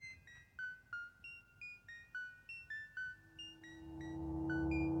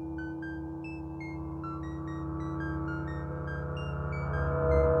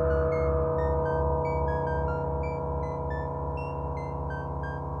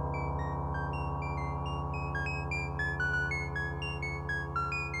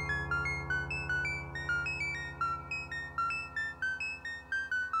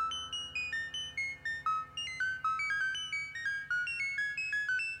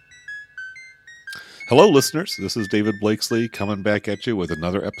Hello, listeners. This is David Blakesley coming back at you with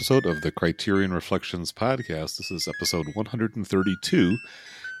another episode of the Criterion Reflections podcast. This is episode 132,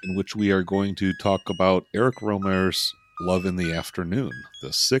 in which we are going to talk about Éric Rohmer's Love in the Afternoon,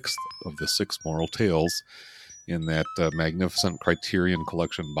 the sixth of the six moral tales in that magnificent Criterion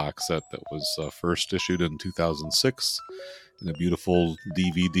Collection box set that was first issued in 2006 in a beautiful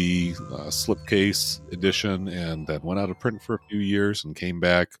DVD slipcase edition, and that went out of print for a few years and came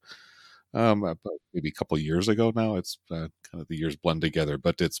back about maybe a couple of years ago now. It's kind of the years blend together,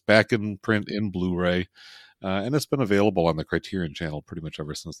 but it's back in print in Blu-ray, and it's been available on the Criterion channel pretty much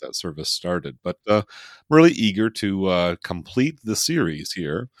ever since that service started. But I'm really eager to complete the series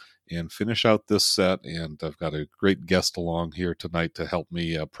here and finish out this set. And I've got a great guest along here tonight to help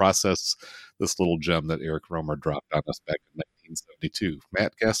me process this little gem that Éric Rohmer dropped on us back in 1972.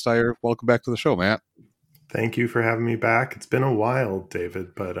 Matt Gasteyer, welcome back to the show, Matt. Thank you for having me back. It's been a while,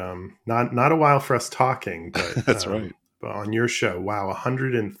 David, but not a while for us talking. But That's right. But on your show, wow,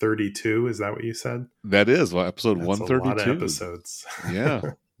 132. Is that what you said? That is episode That's 132. a lot of episodes.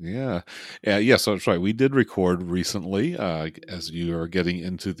 Yeah. So that's right. We did record recently, as you are getting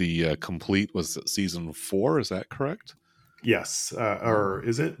into the complete. Was it season 4? Is that correct? Yes. Or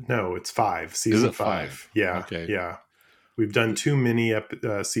is it? No, it's 5. Season is it 5? Yeah. Okay. Yeah. We've done 2 mini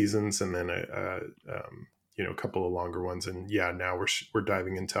seasons and then a couple of longer ones, and now we're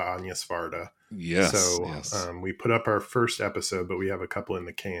diving into Anya Svarta. Yes. So we put up our first episode, but we have a couple in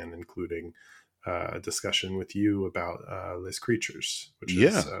the can, including a discussion with you about Les Creatures,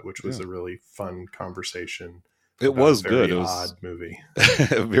 which was a really fun conversation. It was good. It was odd movie,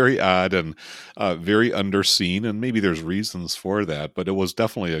 very odd and very underseen, and maybe there's reasons for that, but it was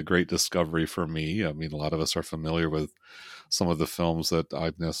definitely a great discovery for me. I mean, a lot of us are familiar with some of the films that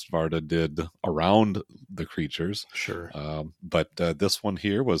Agnes Varda did around the creatures. Sure. But this one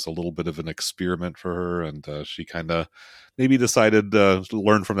here was a little bit of an experiment for her, and she kind of maybe decided to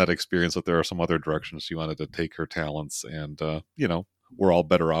learn from that experience that there are some other directions she wanted to take her talents, and we're all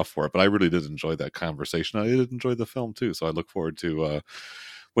better off for it. But I really did enjoy that conversation. I did enjoy the film too, so I look forward to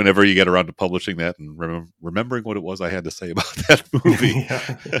whenever you get around to publishing that and remembering what it was I had to say about that movie.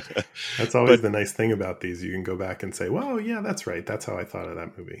 That's always the nice thing about these. You can go back and say, well, yeah, that's right. That's how I thought of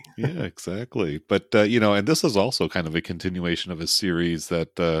that movie. Yeah, exactly. But, and this is also kind of a continuation of a series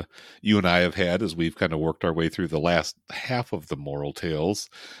that you and I have had as we've kind of worked our way through the last half of the Moral Tales.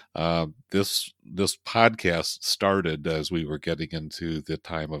 This podcast started as we were getting into the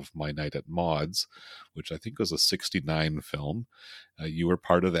time of My Night at Maud's, which I think was a 1969 film. You were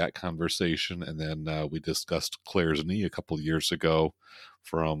part of that conversation, and then we discussed Claire's Knee a couple of years ago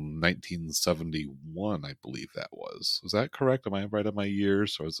from 1971, I believe that was. Was that correct? Am I right on my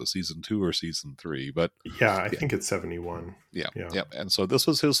years? Or was it season 2 or season 3? But I think it's 71. Yeah. And so this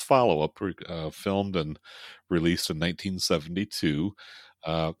was his follow-up, filmed and released in 1972,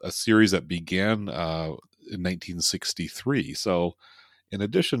 a series that began in 1963. So in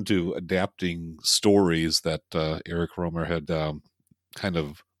addition to adapting stories that Éric Rohmer had kind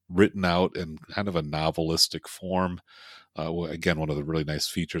of written out in kind of a novelistic form. Again, one of the really nice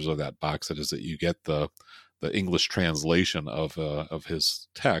features of that box set is that you get the English translation of his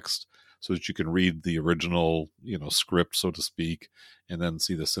text, so that you can read the original, script, so to speak, and then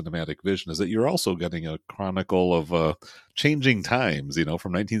see the cinematic vision. Is that you're also getting a chronicle of changing times, from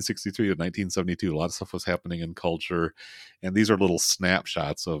 1963 to 1972. A lot of stuff was happening in culture, and these are little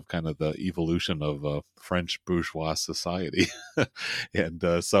snapshots of kind of the evolution of French bourgeois society.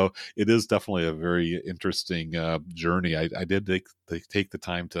 And so it is definitely a very interesting journey. I did take the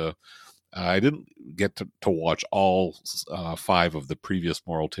time to I didn't get to watch all 5 of the previous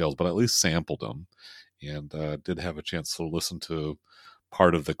Moral Tales, but I at least sampled them, and did have a chance to listen to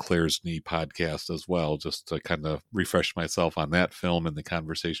part of the Claire's Knee podcast as well, just to kind of refresh myself on that film and the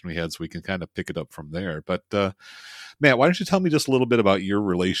conversation we had, so we can kind of pick it up from there. But Matt, why don't you tell me just a little bit about your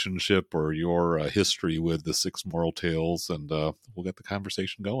relationship or your history with the 6 Moral Tales, and we'll get the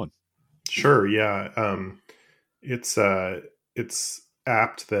conversation going. Sure. Yeah. It's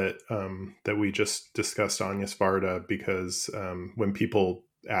apt that we just discussed Anya Svarta, because when people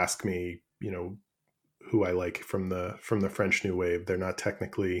ask me, who I like from the French New Wave, they're not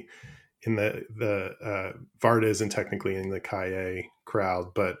technically in the Varda isn't technically in the Cahiers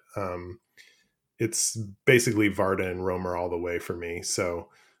crowd, but it's basically Varda and Rohmer all the way for me. So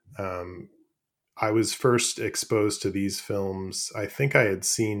I was first exposed to these films. I think I had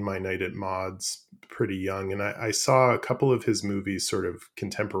seen My Night at Maud's pretty young, and I saw a couple of his movies sort of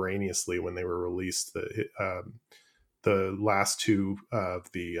contemporaneously when they were released. The last 2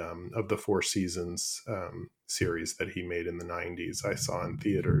 of the Four Seasons series that he made in the 90s, I saw in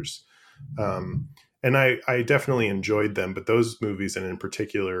theaters. and I definitely enjoyed them, but those movies, and in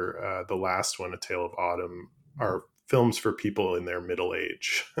particular, the last one, A Tale of Autumn, are films for people in their middle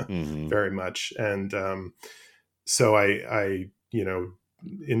age, Hmm. very much. And so I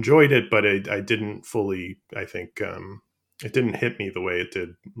enjoyed it, but I didn't fully. I think it didn't hit me the way it did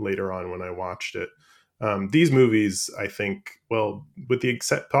later on when I watched it. These movies, I think, well, with the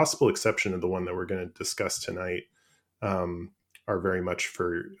possible exception of the one that we're going to discuss tonight, um, are very much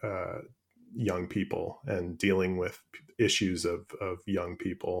for young people and dealing with issues of young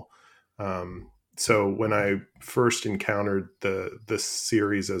people. So when I first encountered the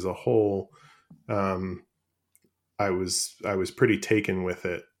series as a whole, um, I was pretty taken with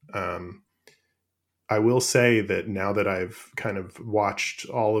it. I will say that now that I've kind of watched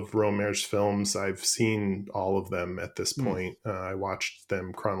all of Rohmer's films, I've seen all of them at this Hmm. point. I watched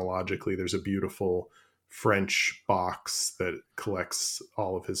them chronologically. There's a beautiful French box that collects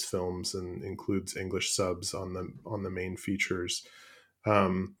all of his films and includes English subs on the main features.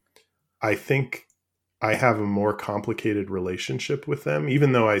 Um, I think I have a more complicated relationship with them,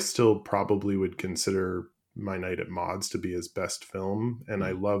 even though I still probably would consider My Night at Maud's to be his best film, and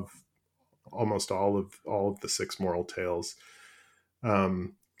I Hmm. love almost all of the Six Moral Tales.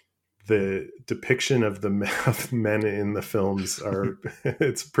 Um, the depiction of the of men in the films are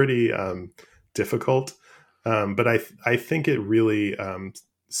it's pretty difficult, but I think it really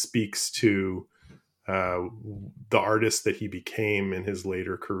speaks to uh, the artist that he became in his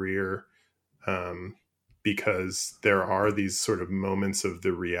later career, um, because there are these sort of moments of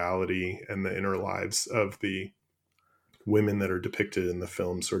the reality and the inner lives of the women that are depicted in the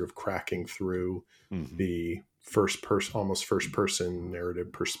film sort of cracking through Hmm. the first person, almost first person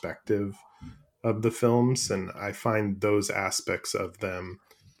narrative perspective of the films. And I find those aspects of them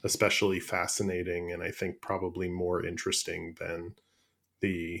especially fascinating, and I think probably more interesting than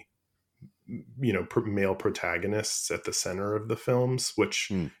the male protagonists at the center of the films, which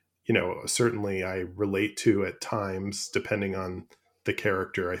Hmm. certainly I relate to at times, depending on the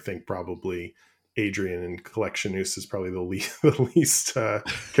character. I think probably Adrian in Collectionist is probably the least, the least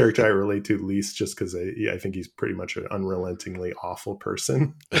character I relate to least, just because I think he's pretty much an unrelentingly awful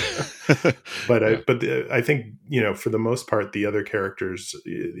person. But Yeah. I think for the most part, the other characters,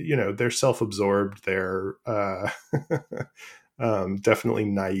 they're self-absorbed. They're definitely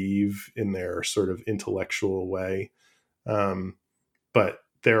naive in their sort of intellectual way. Um, but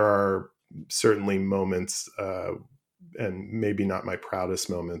there are certainly moments, and maybe not my proudest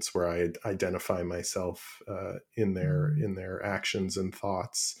moments, where I identify myself in their actions and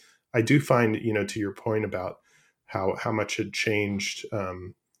thoughts. I do find, to your point about how much had changed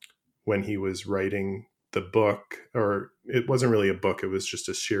when he was writing the book, or it wasn't really a book; it was just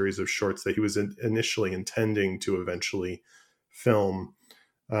a series of shorts that he was initially intending to eventually film.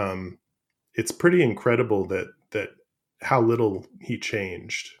 Um, it's pretty incredible that how little he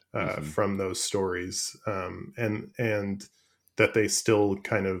changed Hmm. from those stories, and that they still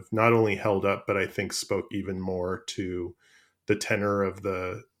kind of not only held up, but I think spoke even more to the tenor of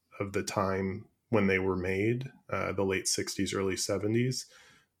the time when they were made, the late '60s, early '70s.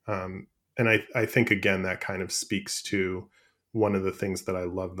 And I think again that kind of speaks to one of the things that I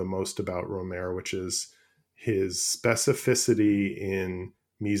love the most about Rohmer, which is his specificity in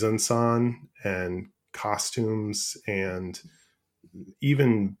mise en scène and costumes, and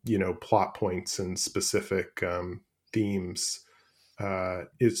even plot points and specific themes,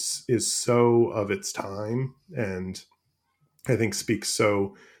 is so of its time, and I think speaks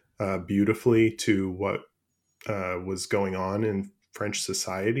so beautifully to what was going on in French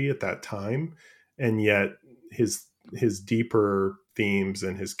society at that time, and yet his deeper themes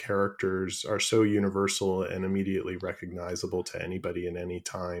and his characters are so universal and immediately recognizable to anybody in any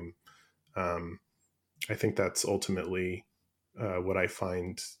time. Um, I think that's ultimately what I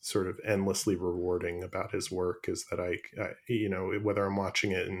find sort of endlessly rewarding about his work, is that whether I'm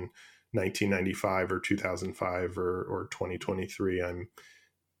watching it in 1995 or 2005 or 2023, I'm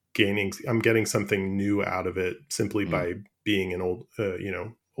getting something new out of it simply Hmm. by being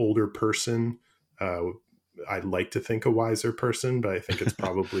an older person. I'd like to think a wiser person, but I think it's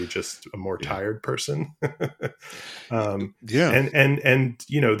probably just a more Yeah. tired person. um, Yeah. and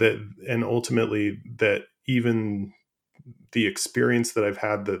that, and ultimately that even the experience that I've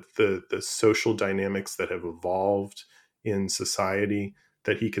had, the social dynamics that have evolved in society,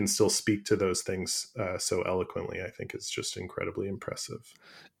 that he can still speak to those things so eloquently, I think is just incredibly impressive.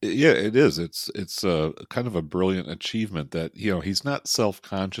 Yeah, it is. It's a kind of a brilliant achievement that, he's not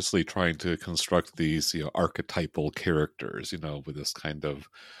self-consciously trying to construct these, archetypal characters, with this kind of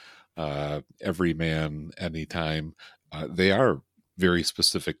everyman anytime. They are very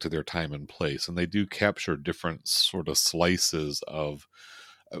specific to their time and place, and they do capture different sort of slices of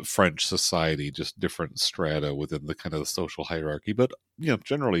French society, just different strata within the kind of the social hierarchy, but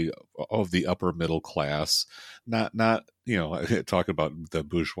generally of the upper middle class. Not talk about the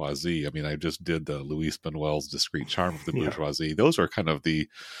bourgeoisie. I mean, I just did the Luis Manuel's Discreet Charm of the Yeah. Bourgeoisie. Those are kind of the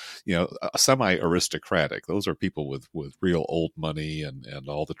semi aristocratic. Those are people with real old money and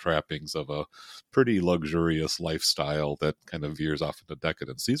all the trappings of a pretty luxurious lifestyle that kind of veers off into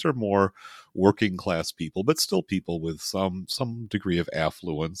decadence. These are more working class people, but still people with some degree of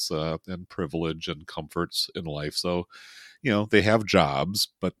affluence and privilege and comforts in life. So they have jobs,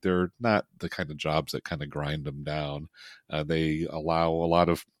 but they're not the kind of jobs that kind of grind them down. They allow a lot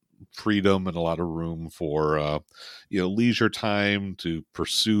of freedom and a lot of room for leisure time to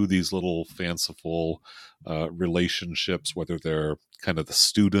pursue these little fanciful relationships, whether they're kind of the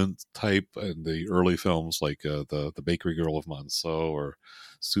student type in the early films like the Bakery Girl of Monceau or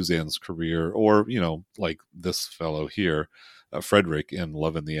Suzanne's Career, or like this fellow here, Frederick in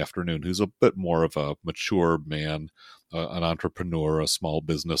Love in the Afternoon, who's a bit more of a mature man, an entrepreneur, a small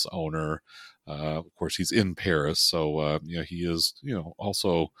business owner. Of course, he's in Paris, so he is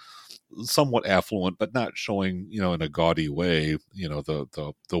also somewhat affluent, but not showing in a gaudy way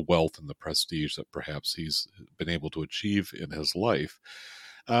the wealth and the prestige that perhaps he's been able to achieve in his life.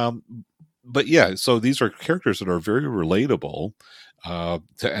 Um, but yeah, so these are characters that are very relatable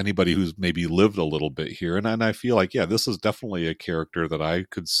to anybody who's maybe lived a little bit here, and I feel like this is definitely a character that I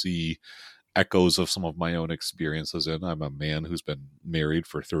could see echoes of some of my own experiences in. I'm a man who's been married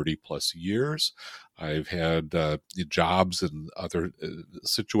for 30 plus years. I've had jobs and other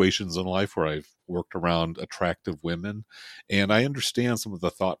situations in life where I've worked around attractive women, and I understand some of the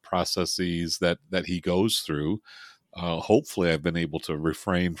thought processes that he goes through. Hopefully I've been able to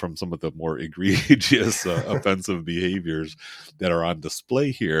refrain from some of the more egregious offensive behaviors that are on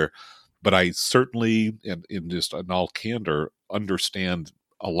display here, but I certainly, in just in all candor, understand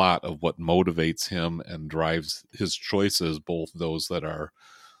a lot of what motivates him and drives his choices, both those that are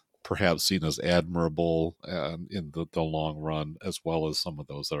perhaps seen as admirable in the long run, as well as some of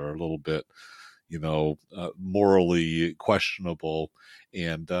those that are a little bit morally questionable,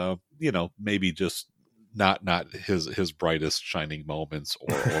 and maybe just not his brightest shining moments,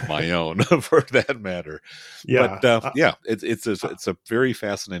 or my own for that matter. But Yeah. it's a very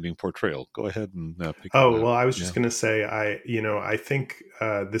fascinating portrayal. Go ahead and pick it Oh, up. well, I was Yeah. just going to say, I think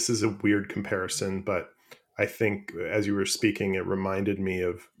this is a weird comparison, but I think as you were speaking, it reminded me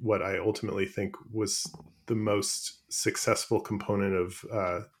of what I ultimately think was the most successful component of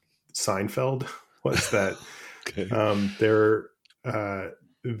Seinfeld was that Okay. there,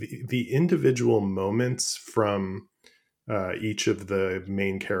 the individual moments from each of the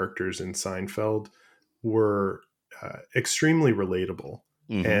main characters in Seinfeld were extremely relatable.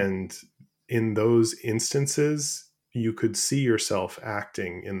 Hmm. And in those instances, you could see yourself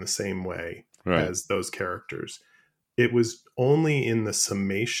acting in the same way Right. as those characters. It was only in the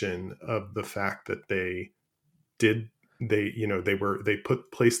summation of the fact that did they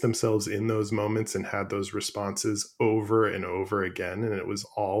put placed themselves in those moments and had those responses over and over again, and it was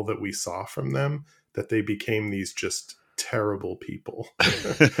all that we saw from them, that they became these just terrible people.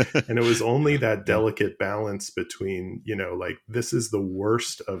 And it was only Yeah. that Yeah. delicate balance between like, this is the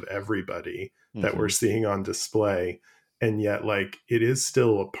worst of everybody that we're Hmm. seeing on display, and yet like it is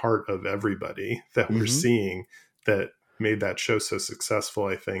still a part of everybody that we're Hmm. seeing, that made that show so successful,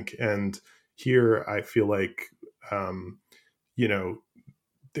 I think. And here I feel like um, you know,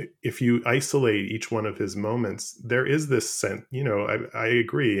 if you isolate each one of his moments, there is this sense, I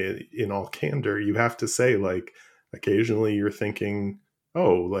agree. In all candor, you have to say, like, occasionally you're thinking,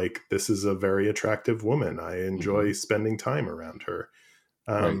 oh, like, this is a very attractive woman. I Hmm. enjoy spending time around her.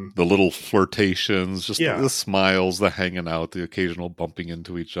 Right. Um, The little flirtations, just the yeah, smiles, the hanging out, the occasional bumping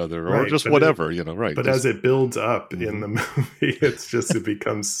into each other, or right. just whatever, right. But as Just, it builds up in hmm the movie, it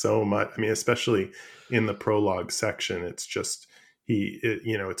becomes so much. I mean, especially in the prologue section, it's just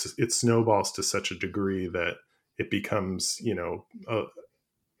it snowballs to such a degree that it becomes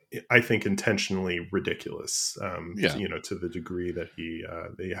I think intentionally ridiculous, yeah, to the degree that he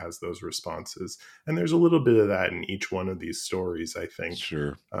has those responses. And there's a little bit of that in each one of these stories, I think.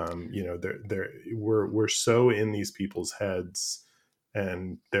 sure. We're so in these people's heads,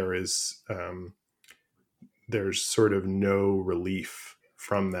 and there's sort of no relief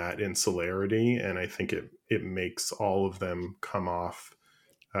from that insularity, and I think it makes all of them come off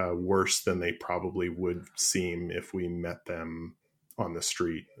worse than they probably would seem if we met them on the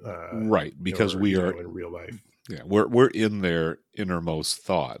street, Right, because or we are, in real life. yeah, we're in their innermost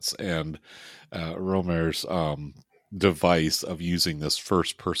thoughts, and Rohmer's device of using this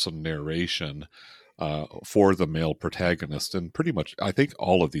first person narration for the male protagonist. And pretty much, I think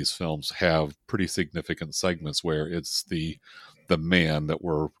all of these films have pretty significant segments where it's the man that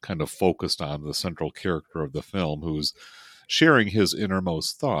we're kind of focused on, the central character of the film, who's sharing his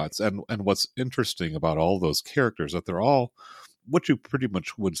innermost thoughts. And what's interesting about all those characters, that they're all what you pretty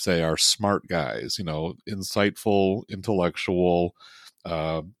much would say are smart guys, insightful, intellectual,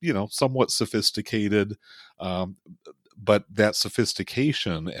 somewhat sophisticated. Um, but that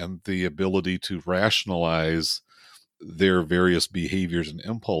sophistication and the ability to rationalize their various behaviors and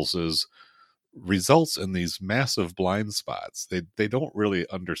impulses results in these massive blind spots. They don't really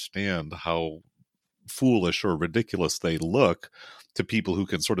understand how foolish or ridiculous they look to people who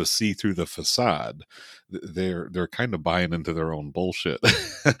can sort of see through the facade. They're kind of buying into their own bullshit.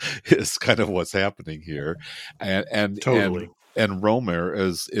 Is kind of what's happening here, and and and Totally. and Rohmer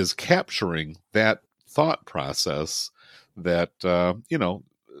is capturing that thought process that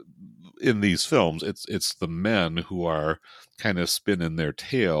in these films it's the men who are kind of spinning their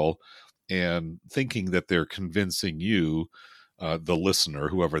tail and thinking that they're convincing you, the listener,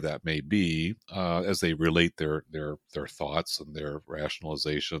 whoever that may be, as they relate their thoughts and their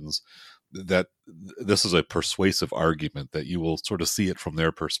rationalizations, that this is a persuasive argument, that you will sort of see it from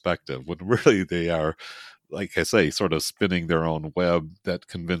their perspective, when really they are, like I say, sort of spinning their own web that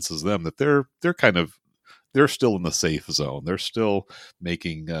convinces them that they're still in the safe zone. They're still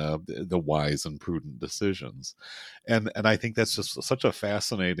making the wise and prudent decisions, and I think that's just such a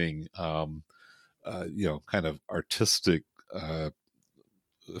fascinating, kind of artistic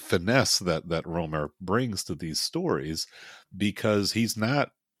finesse that Romer brings to these stories, because he's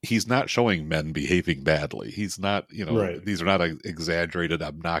not showing men behaving badly. He's not, Right. these are not exaggerated,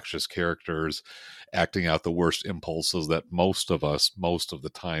 obnoxious characters acting out the worst impulses that most of us, most of the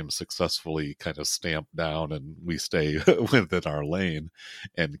time, successfully kind of stamp down, and we stay within our lane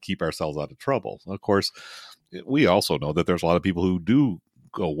and keep ourselves out of trouble. Of course, we also know that there's a lot of people who do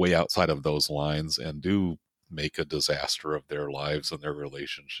go way outside of those lines and do make a disaster of their lives and their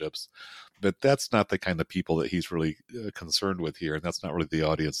relationships. But that's not the kind of people that he's really concerned with here. And that's not really the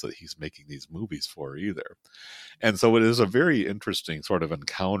audience that he's making these movies for either. And so it is a very interesting sort of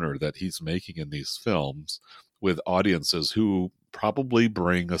encounter that he's making in these films with audiences who probably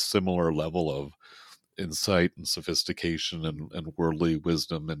bring a similar level of insight and sophistication and worldly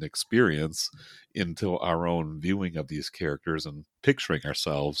wisdom and experience into our own viewing of these characters and picturing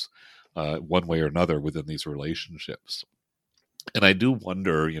ourselves one way or another within these relationships. And I do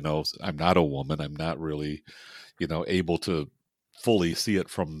wonder, I'm not a woman, I'm not really, able to fully see it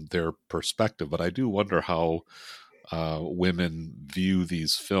from their perspective, but I do wonder how women view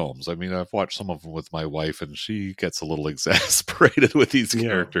these films. I mean, I've watched some of them with my wife, and she gets a little exasperated with these Yeah.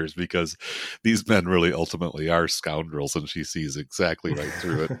 characters because these men really ultimately are scoundrels, and she sees exactly right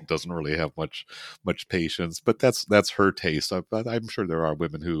through it. And doesn't really have much patience. But that's her taste. But I'm sure there are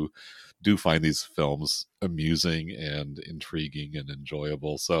women who do find these films amusing and intriguing and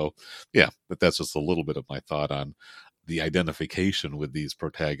enjoyable. So, yeah, but that's just a little bit of my thought on the identification with these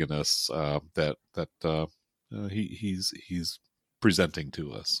protagonists that he's presenting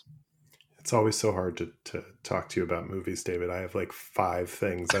to us. It's always so hard to talk to you about movies, David. I have like five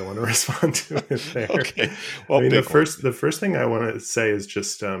things I want to respond to in there. Okay, I well, mean, pick one. the first thing I want to say is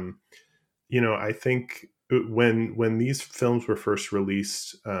just, I think when these films were first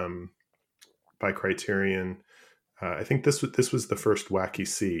released by Criterion, I think this was the first Wacky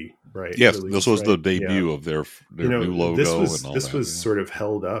C, right? Yes, this Release, was the right? Yeah. debut of their new logo and all This that. was sort of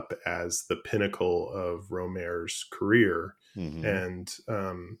held up as the pinnacle of Rohmer's career, Yeah. Hmm.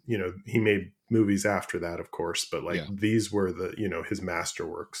 and he made movies after that, of course, but like Yeah. these were the his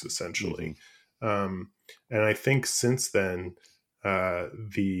masterworks Hmm. essentially. And I think since then,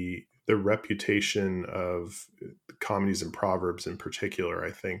 the reputation of comedies and proverbs in particular, I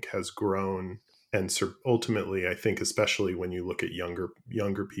think, has grown. And ultimately, I think, especially when you look at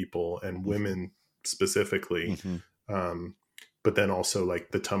younger people and women specifically, Hmm. um, but then also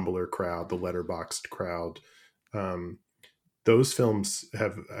like the Tumblr crowd, the Letterboxd crowd, um, those films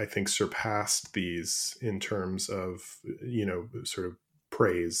have, I think, surpassed these in terms of sort of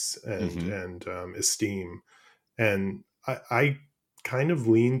praise Hmm. and esteem. And I kind of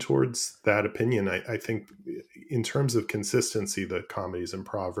lean towards that opinion. I think in terms of consistency, the comedies and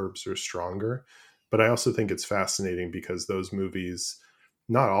proverbs are stronger, but I also think it's fascinating because those movies,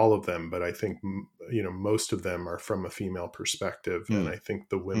 not all of them, but I think most of them are from a female perspective, and Mm. I think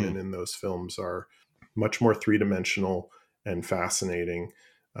the Mm. women in those films are much more three dimensional and fascinating.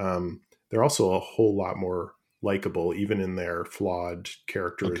 They're also a whole lot more likable, even in their flawed Okay.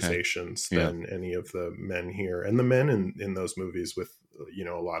 characterizations, Yeah. than any of the men here. And the men in those movies, with a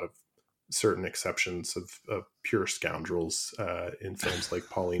lot of certain exceptions of pure scoundrels in films like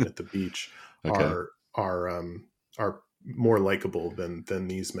Pauline at the Beach, Okay. are more likable than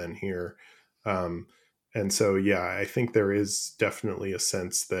these men here. Um, and so, yeah, I think there is definitely a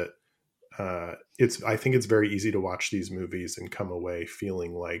sense that it's. I think it's very easy to watch these movies and come away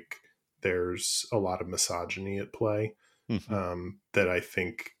feeling like there's a lot of misogyny at play, Hmm. that I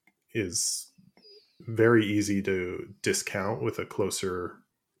think is very easy to discount with a closer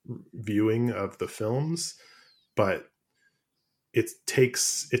viewing of the films. But it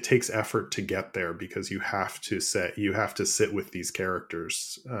takes effort to get there, because you have to sit with these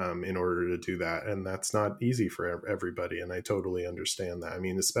characters in order to do that, and that's not easy for everybody. And I totally understand that. I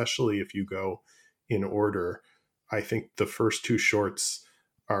mean, especially if you go in order, I think the first two shorts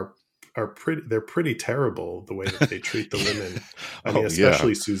are they're pretty terrible, the way that they treat the women. I mean, Oh yeah.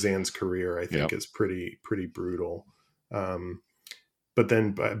 especially Suzanne's career, I think, Yep. is pretty brutal. um, but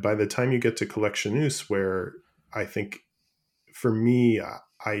then by the time you get to Collectioneuse, where I think, for me,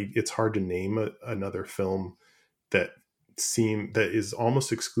 it's hard to name another film that that is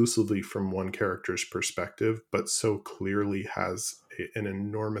almost exclusively from one character's perspective, but so clearly has an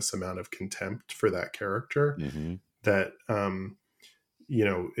enormous amount of contempt for that character, Hmm. that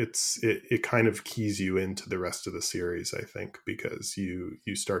it kind of keys you into the rest of the series, I think, because you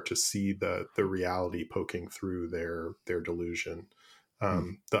start to see the reality poking through their delusion.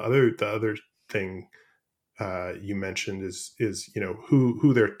 The other thing you mentioned is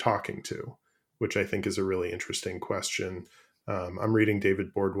who they're talking to, which I think is a really interesting question. I'm reading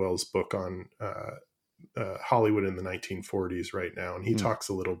David Bordwell's book on Hollywood in the 1940s right now, and he talks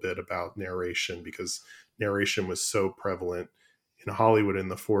a little bit about narration, because narration was so prevalent in Hollywood in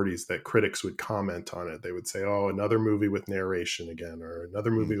the 40s that critics would comment on it. They would say, "Oh, another movie with narration again," or "another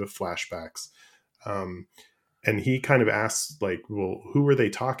movie with flashbacks." Um, and he kind of asks, like, well, who are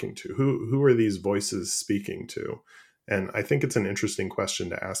they talking to? Who are these voices speaking to? And I think it's an interesting question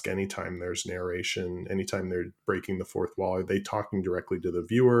to ask anytime there's narration, anytime they're breaking the fourth wall. Are they talking directly to the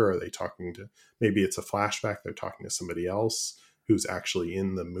viewer? Are they talking to, maybe it's a flashback, they're talking to somebody else who's actually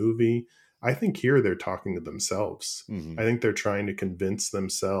in the movie? I think here they're talking to themselves. Hmm. I think they're trying to convince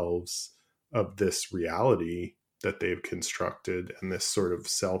themselves of this reality that they've constructed, and this sort of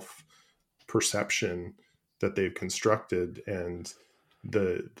self perception that they've constructed. And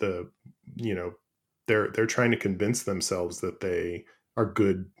the you know they're trying to convince themselves that they are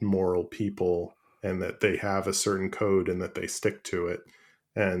good moral people, and that they have a certain code, and that they stick to it.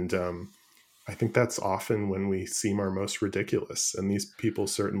 And I think that's often when we seem our most ridiculous, and these people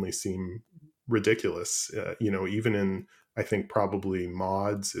certainly seem ridiculous. Even in, I think, probably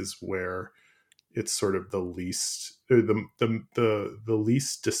Mods is where it's sort of the least, or the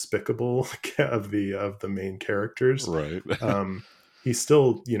least despicable of the main characters. Right. He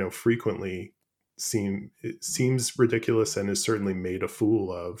still, frequently it seems ridiculous, and is certainly made a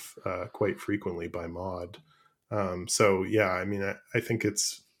fool of quite frequently by Maud. So yeah, I mean, I think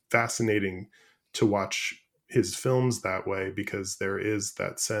it's fascinating to watch his films that way, because there is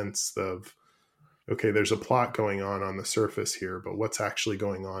that sense of, okay, there's a plot going on the surface here, but what's actually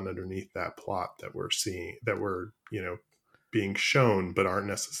going on underneath that plot that we're seeing, that we're, being shown, but aren't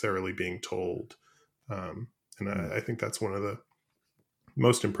necessarily being told. And I think that's one of the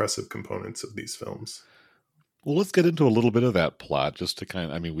most impressive components of these films. Well, let's get into a little bit of that plot, just to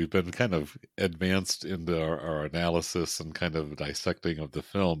kind of, I mean, we've been kind of advanced into our analysis and kind of dissecting of the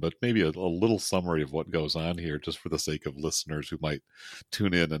film, but maybe a little summary of what goes on here, just for the sake of listeners who might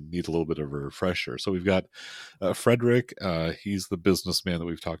tune in and need a little bit of a refresher. So we've got Frederick. He's the businessman that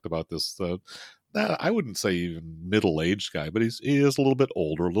we've talked about. This, I wouldn't say even middle-aged guy, but he is a little bit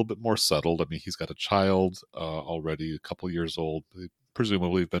older, a little bit more settled. I mean, he's got a child already, a couple years old. They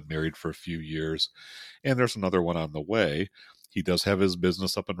presumably been married for a few years, and there's another one on the way. He does have his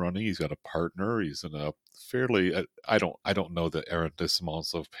business up and running. He's got a partner. He's in a fairly, I don't know the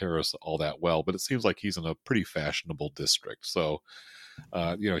arrondissements of Paris all that well, but it seems like he's in a pretty fashionable district. So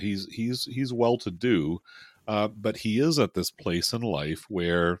he's well to do. But he is at this place in life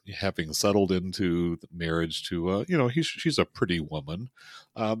where, having settled into marriage to, she's a pretty woman,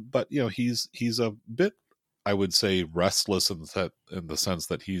 but he's a bit, I would say, restless in the sense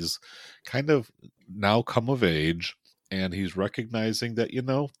that he's kind of now come of age, and he's recognizing that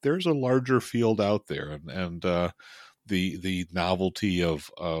there's a larger field out there, and the novelty of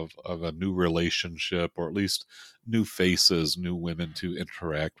a new relationship, or at least new faces, new women to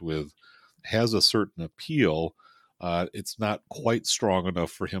interact with, has a certain appeal. It's not quite strong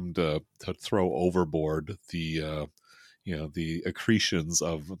enough for him to throw overboard the accretions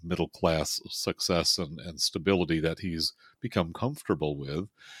of middle class success and stability that he's become comfortable with.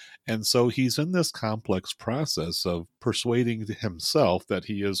 And so he's in this complex process of persuading himself that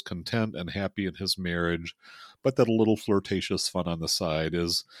he is content and happy in his marriage, but that a little flirtatious fun on the side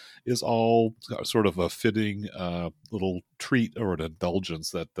is all sort of a fitting little treat or an indulgence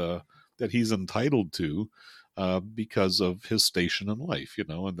that he's entitled to because of his station in life,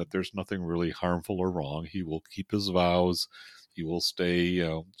 and that there's nothing really harmful or wrong. He will keep his vows. He will stay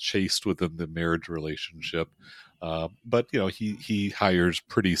chaste within the marriage relationship. But he hires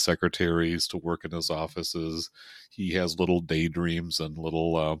pretty secretaries to work in his offices. He has little daydreams and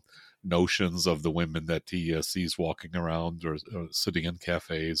little notions of the women that he sees walking around or sitting in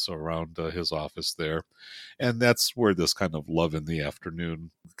cafes around his office there. And that's where this kind of love in the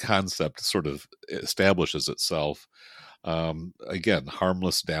afternoon concept sort of establishes itself. Again,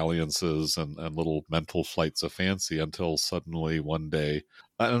 harmless dalliances and little mental flights of fancy until suddenly one day,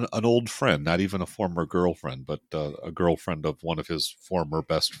 an old friend, not even a former girlfriend, but a girlfriend of one of his former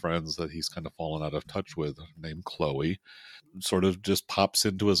best friends that he's kind of fallen out of touch with, named Chloe, sort of just pops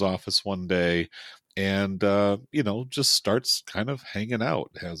into his office one day and, just starts kind of hanging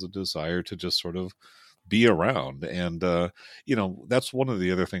out, has a desire to just sort of be around. And, that's one of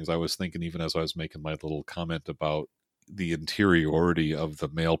the other things I was thinking, even as I was making my little comment about the interiority of the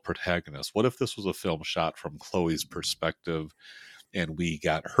male protagonist. What if this was a film shot from Chloe's perspective and we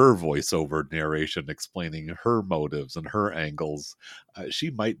got her voiceover narration explaining her motives and her angles? She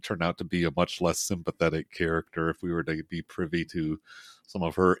might turn out to be a much less sympathetic character if we were to be privy to some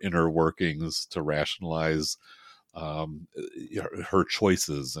of her inner workings to rationalize her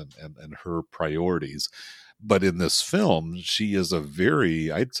choices and her priorities. But in this film, she is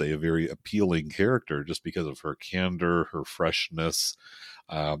I'd say, a very appealing character just because of her candor, her freshness,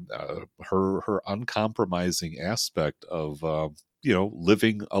 her uncompromising aspect of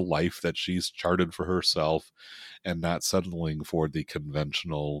living a life that she's charted for herself and not settling for the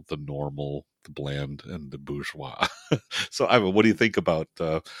conventional, the normal, the bland, and the bourgeois. So, Ivan, what do you think about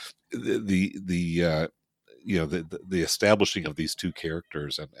the establishing of these two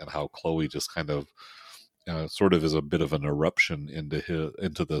characters and how Chloe just kind of sort of is a bit of an eruption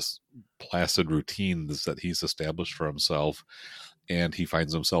into this placid routines that he's established for himself, and he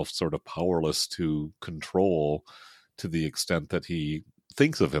finds himself sort of powerless to control to the extent that he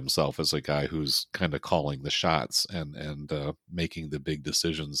thinks of himself as a guy who's kind of calling the shots and making the big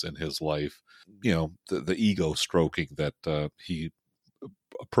decisions in his life. The ego stroking that he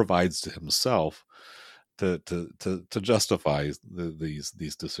provides to himself to justify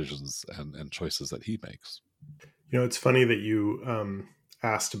these decisions and choices that he makes. It's funny that you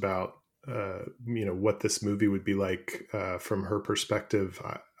asked about what this movie would be like from her perspective.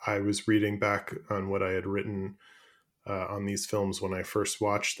 I was reading back on what I had written on these films when I first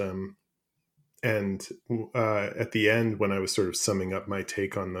watched them, and at the end, when I was sort of summing up my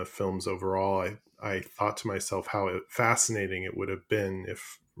take on the films overall, I thought to myself how fascinating it would have been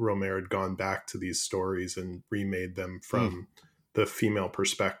if Rohmer had gone back to these stories and remade them from the female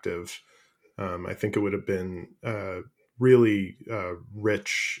perspective. I think it would have been really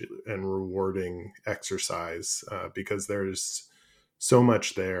rich and rewarding exercise because there's so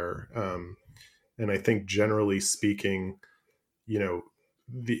much there. And I think generally speaking,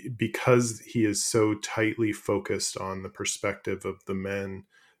 because he is so tightly focused on the perspective of the men,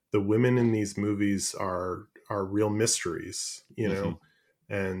 the women in these movies are real mysteries,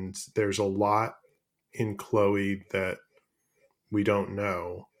 and there's a lot in Chloe that we don't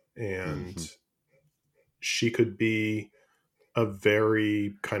know. And she could be a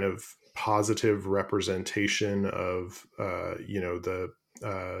very kind of positive representation of, the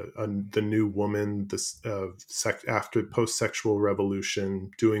new woman, this after post-sexual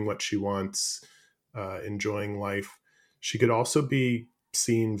revolution, doing what she wants, enjoying life. She could also be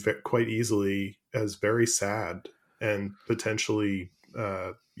seen quite easily as very sad and potentially,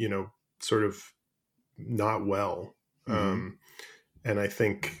 sort of not well. And I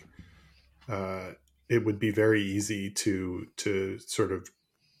think it would be very easy to sort of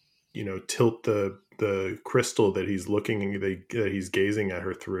tilt the crystal that he's gazing at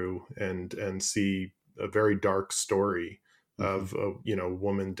her through and see a very dark story of a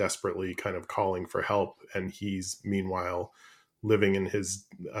woman desperately kind of calling for help, and he's meanwhile living in his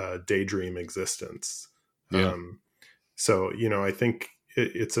daydream existence. Yeah. So I think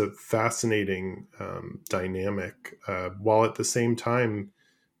it's a fascinating dynamic, while at the same time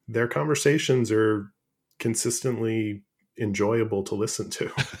their conversations are consistently enjoyable to listen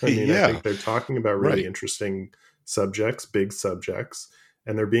to. I mean, I Yeah. think they're talking about really Right. interesting subjects, big subjects,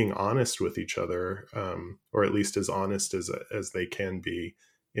 and they're being honest with each other, or at least as honest as they can be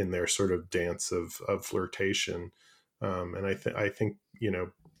in their sort of dance of flirtation. And I think, you know,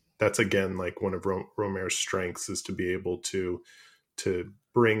 that's again like one of Rohmer's strengths, is to be able to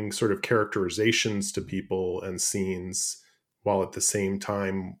bring sort of characterizations to people and scenes, while at the same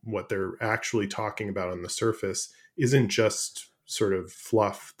time what they're actually talking about on the surface isn't just sort of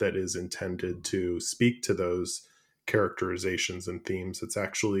fluff that is intended to speak to those characterizations and themes. It's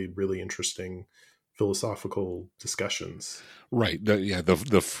actually really interesting philosophical discussions. Right.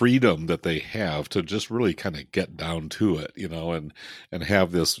 The freedom that they have to just really kind of get down to it, you know, and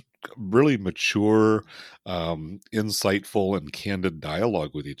have this really mature, insightful, and candid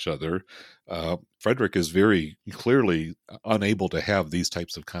dialogue with each other. Frederick is very clearly unable to have these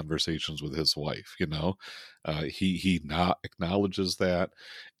types of conversations with his wife. You know, he not acknowledges that,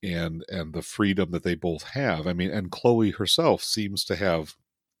 and the freedom that they both have. I mean, and Chloe herself seems to have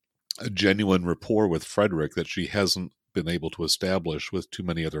a genuine rapport with Frederick that she hasn't been able to establish with too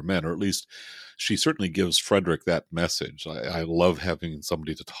many other men, or at least she certainly gives Frederick that message. I love having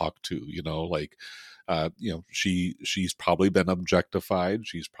somebody to talk to, you know, like, you know, she's probably been objectified.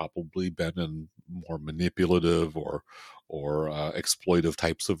 She's probably been in more manipulative or exploitive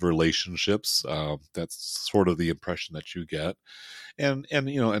types of relationships. That's sort of the impression that you get, and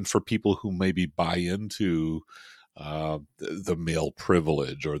you know, and for people who maybe buy into the male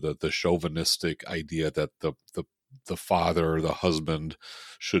privilege or the chauvinistic idea that the father or the husband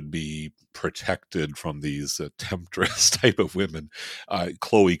should be protected from these temptress type of women.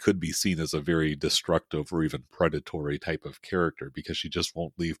 Chloe could be seen as a very destructive or even predatory type of character because she just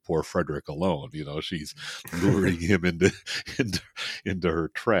won't leave poor Frederick alone. You know, she's luring him into into her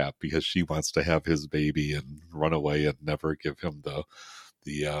trap because she wants to have his baby and run away and never give him the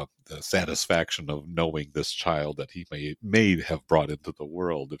satisfaction of knowing this child that he may have brought into the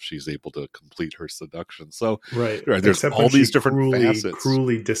world if she's able to complete her seduction. So Right. there's Except when all she these different facets.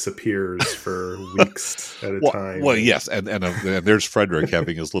 cruelly disappears for weeks at a time. Well, yes, and there's Frederick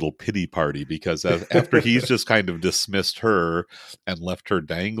having his little pity party because after he's just kind of dismissed her and left her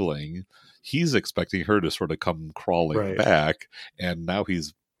dangling, he's expecting her to sort of come crawling Right. back, and now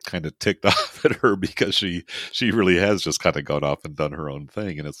he's kind of ticked off at her because she really has just kind of gone off and done her own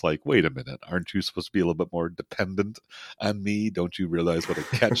thing. And it's like, wait a minute, aren't you supposed to be a little bit more dependent on me? Don't you realize what a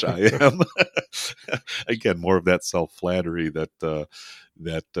catch I am? Again, more of that self-flattery that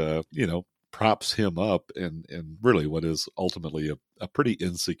you know, props him up in really what is ultimately a pretty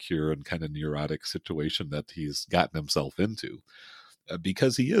insecure and kind of neurotic situation that he's gotten himself into,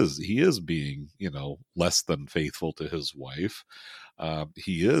 because he is being, you know, less than faithful to his wife.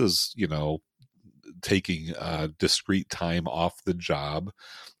 He is, you know, taking discrete time off the job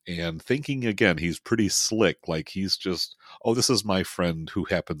and thinking, again, he's pretty slick, like he's just, oh, this is my friend who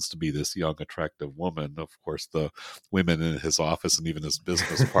happens to be this young attractive woman. Of course the women in his office and even his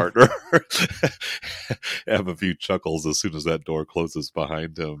business partner have a few chuckles as soon as that door closes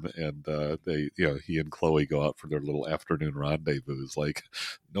behind him, and they, you know, he and Chloe go out for their little afternoon rendezvous, like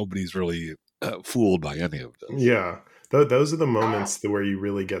nobody's really fooled by any of this. Yeah. Those are the moments where you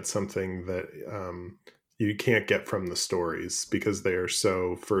really get something that you can't get from the stories because they are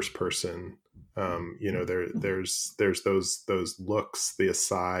so first person. You know, there's those looks, the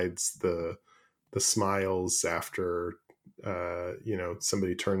asides, the smiles after you know,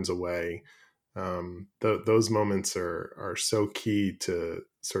 somebody turns away. Those moments are so key to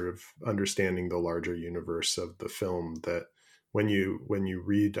sort of understanding the larger universe of the film, that when you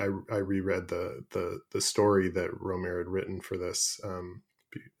read, I reread the story that Rohmer had written for this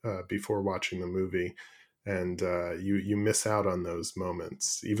before watching the movie, and you miss out on those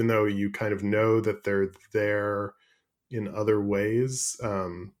moments, even though you kind of know that they're there in other ways.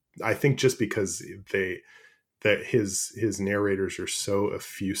 I think just because his narrators are so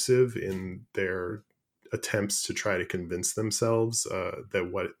effusive in their attempts to try to convince themselves that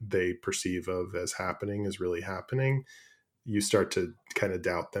what they perceive of as happening is really happening, you start to kind of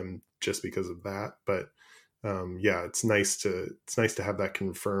doubt them just because of that. But yeah, it's nice to have that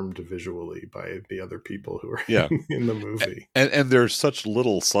confirmed visually by the other people who are Yeah. in the movie. And there's such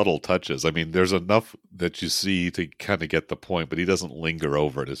little subtle touches. I mean, there's enough that you see to kind of get the point, but he doesn't linger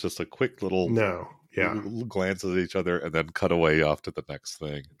over it. It's just a quick little No, yeah, glances at each other and then cut away off to the next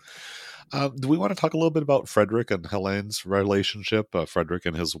thing. Do we want to talk a little bit about Frederick and Helene's relationship? Frederick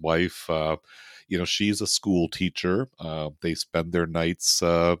and his wife, she's a school teacher. They spend their nights,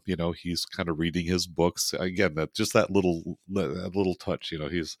 he's kind of reading his books. Again, that little touch,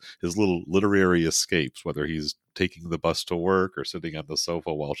 his little literary escapes, whether he's taking the bus to work or sitting on the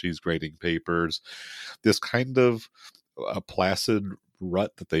sofa while she's grading papers. This kind of a placid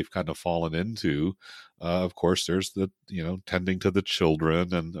rut that they've kind of fallen into. Of course, there's the tending to the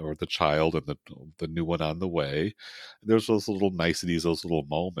children and or the child and the new one on the way. There's those little niceties, those little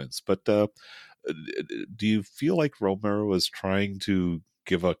moments. But do you feel like Rohmer was trying to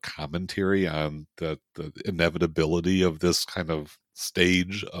give a commentary on the inevitability of this kind of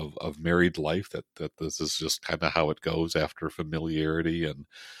stage of married life, that this is just kind of how it goes after familiarity and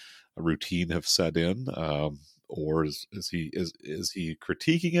a routine have set in, or is he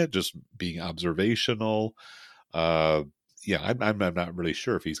critiquing it, just being observational? Uh, yeah, I'm not really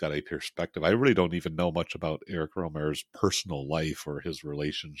sure if he's got a perspective. I really don't even know much about Eric Rohmer's personal life or his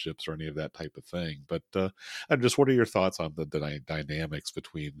relationships or any of that type of thing. But I'm just, what are your thoughts on the dynamics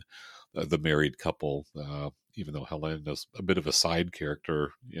between the married couple? Even though Helen is a bit of a side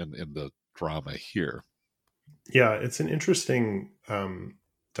character in the drama here. Yeah, it's an interesting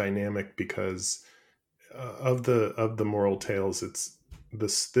dynamic because of the moral tales, it's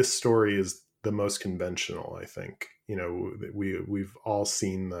this story is the most conventional. I think we've all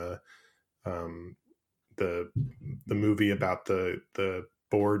seen um, the the movie about the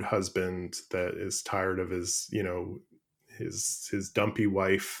bored husband that is tired of his dumpy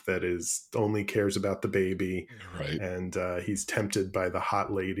wife that is only cares about the baby, Right. and he's tempted by the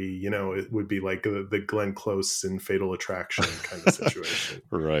hot lady. It would be like the Glenn Close in Fatal Attraction kind of situation.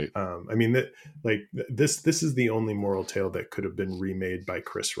 Right. I mean that like this is the only moral tale that could have been remade by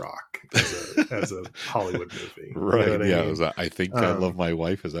Chris Rock as a Hollywood movie. You know Right. what I Yeah. mean? I think I love my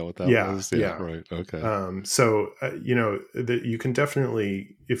wife. Is that what that Yeah, was? Yeah. yeah. Right. Okay. You can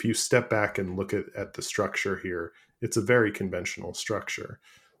definitely, if you step back and look at the structure here, it's a very conventional structure.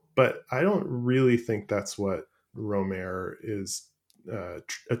 But I don't really think that's what Rohmer is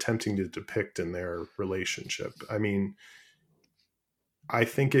attempting to depict in their relationship. I mean, I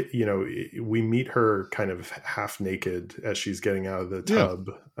think we meet her kind of half naked as she's getting out of the Yeah. tub.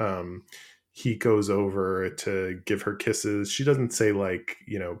 He goes over to give her kisses. She doesn't say like,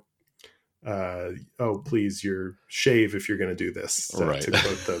 oh, please, you're shave if you're going to do this, Right. to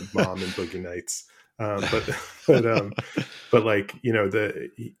quote the mom in Boogie Nights. But, but, um, but like,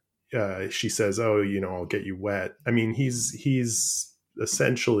 she says, oh, I'll get you wet. I mean, he's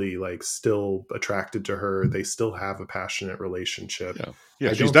essentially like still attracted to her. They still have a passionate relationship. Yeah. Yeah.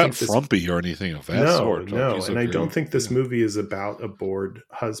 I She's don't not think this, frumpy or anything of that no, sort. Like, no. he's a And I don't very, think this yeah. movie is about a bored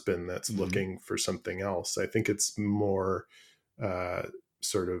husband that's Hmm. looking for something else. I think it's more, uh,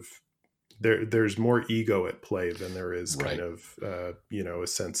 sort of, there's more ego at play than there is kind Right. of a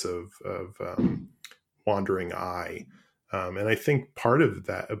sense of wandering eye. And I think part of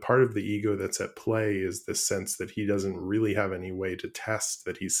that, a part of the ego that's at play, is this sense that he doesn't really have any way to test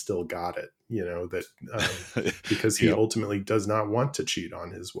that he's still got it. That because he Yeah. ultimately does not want to cheat on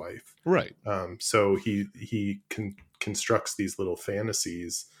his wife. Right. So he constructs these little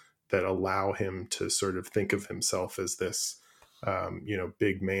fantasies that allow him to sort of think of himself as this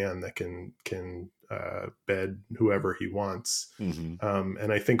big man that can bed whoever he wants. Hmm.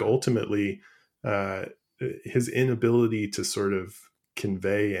 And I think ultimately, uh, his inability to sort of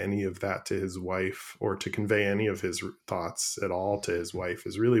convey any of that to his wife, or to convey any of his thoughts at all to his wife,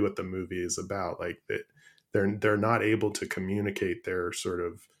 is really what the movie is about. Like that, they're not able to communicate their sort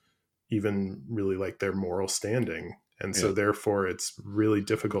of, even really like their moral standing, and so Yeah. therefore it's really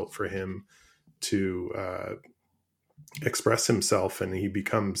difficult for him to express himself, and he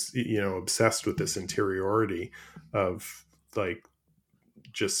becomes obsessed with this interiority of like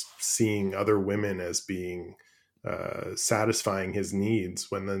just seeing other women as being satisfying his needs,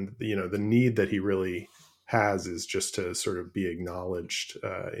 when then the need that he really has is just to sort of be acknowledged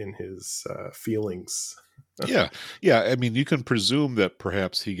in his feelings. Yeah. Yeah. I mean, you can presume that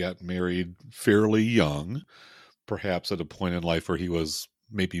perhaps he got married fairly young, perhaps at a point in life where he was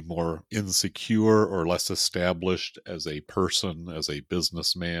maybe more insecure or less established as a person, as a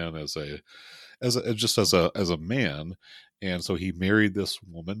businessman, as a man. And so he married this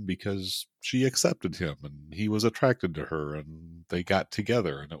woman because she accepted him and he was attracted to her and they got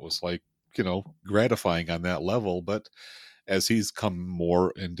together, and it was like, gratifying on that level. But as he's come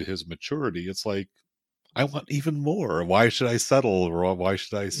more into his maturity, it's like, I want even more. Why should I settle? Or why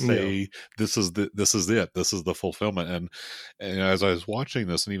should I Yeah. say this is it? This is the fulfillment. And as I was watching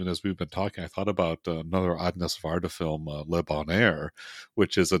this, and even as we've been talking, I thought about another Agnes Varda film, Le Bon Air,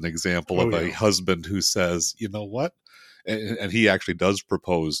 which is an example Oh of a yeah. husband who says, you know what? And he actually does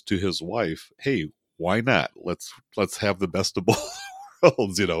propose to his wife, hey, why not? Let's have the best of both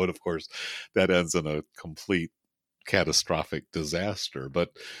worlds, you know. And of course, that ends in a complete catastrophic disaster.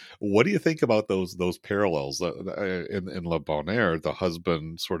 But what do you think about those parallels in Le Bon Air? The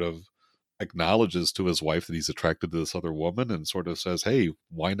husband sort of acknowledges to his wife that he's attracted to this other woman and sort of says, "Hey,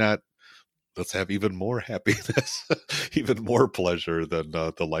 why not? Let's have even more happiness, even more pleasure than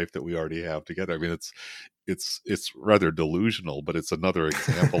the life that we already have together." I mean, it's rather delusional, but it's another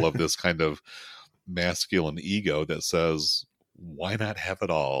example of this kind of masculine ego that says, why not have it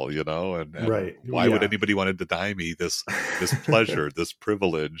all, you know? And Right. why would Yeah. anybody want to deny me this pleasure, this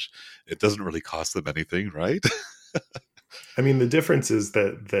privilege? It doesn't really cost them anything, right? I mean, the difference is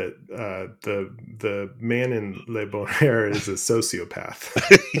the man in Le Bon Air is a sociopath.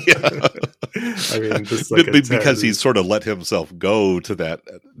 Yeah. I mean, just like a Ted Because he's who's, sort of let himself go to that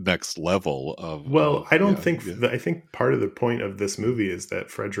next level well, of I don't yeah, think yeah, I think part of the point of this movie is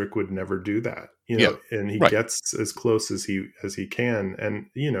that Frederick would never do that, yeah, and he right, gets as close as he can. And,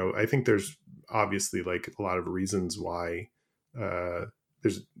 I think there's obviously like a lot of reasons why, uh,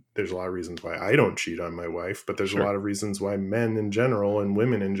 there's, a lot of reasons why I don't cheat on my wife, but there's a sure, lot of reasons why men in general and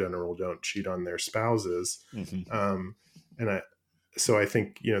women in general don't cheat on their spouses. hmm Um, and so I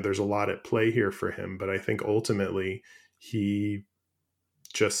think, there's a lot at play here for him, but I think ultimately he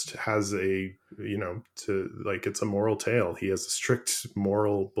just has a, to like, it's a moral tale. He has a strict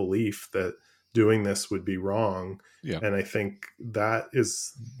moral belief that doing this would be wrong. yeah, And I think that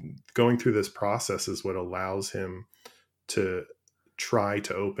is, going through this process is what allows him to try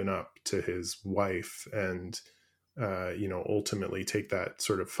to open up to his wife and, ultimately take that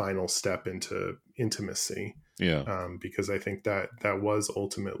sort of final step into intimacy. yeah, Because I think that that was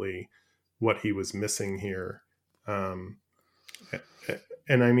ultimately what he was missing here. Um,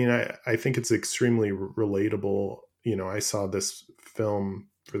 and I mean, I think it's extremely relatable. I saw this film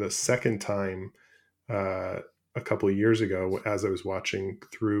for the second time, uh, a couple of years ago as I was watching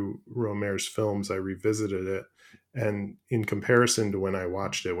through Rohmer's films. I revisited it, and in comparison to when I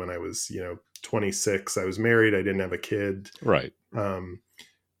watched it when I was 26, I was married, I didn't have a kid. right. Um,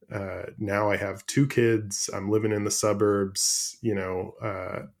 Now I have two kids. I'm living in the suburbs.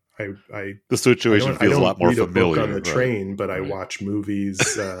 The situation I feels a don't lot more read a book on familiar, the right? train, but I Right. watch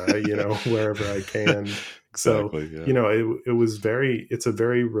movies, wherever I can. So, Exactly. Yeah. it's a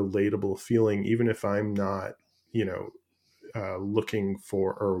very relatable feeling, even if I'm not, you know, looking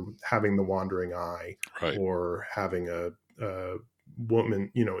for or having the wandering eye Right. or having a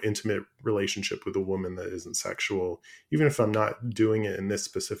woman, intimate relationship with a woman that isn't sexual. Even if I'm not doing it in this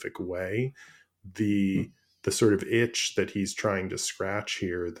specific way, the sort of itch that he's trying to scratch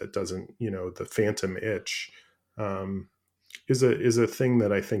here that doesn't, the phantom itch, um, is a thing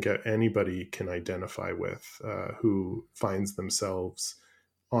that I think anybody can identify with, who finds themselves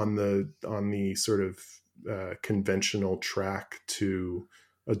on the sort of conventional track to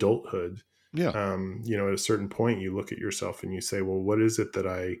adulthood. Yeah. At a certain point, you look at yourself and you say, "Well, what is it that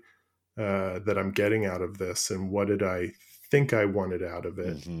I'm getting out of this, and what did I think I wanted out of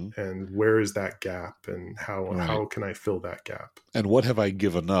it, hmm and where is that gap, and Right. how can I fill that gap?" And what have I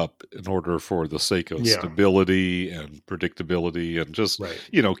given up in order for the sake of Yeah, stability and predictability and just, right.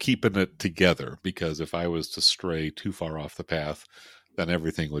 keeping it together? Because if I was to stray too far off the path, then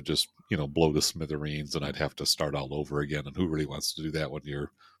everything would just, blow to smithereens and I'd have to start all over again. And who really wants to do that when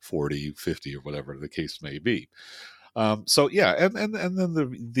you're 40, 50, or whatever the case may be? So yeah, and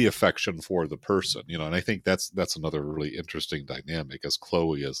then the affection for the person, and I think that's another really interesting dynamic, as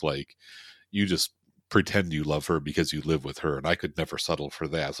Chloe is like, you just pretend you love her because you live with her, and I could never settle for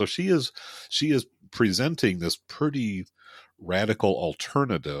that. So she is presenting this pretty radical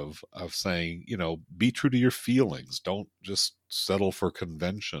alternative of saying, be true to your feelings, don't just settle for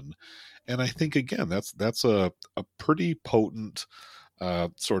convention. And I think again that's a pretty potent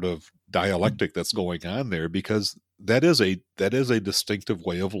sort of dialectic that's going on there, because that is a distinctive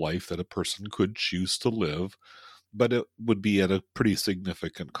way of life that a person could choose to live, but it would be at a pretty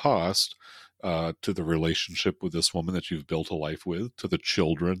significant cost to the relationship with this woman that you've built a life with, to the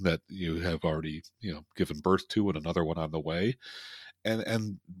children that you have already given birth to, and another one on the way.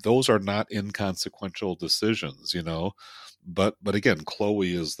 And those are not inconsequential decisions. But again,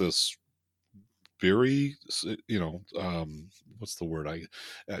 Chloe is this very, what's the word?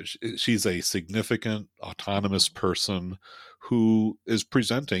 She's a significant autonomous person who is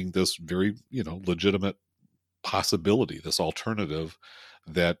presenting this very, legitimate possibility, this alternative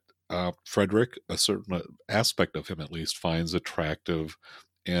that Frederick, a certain aspect of him at least, finds attractive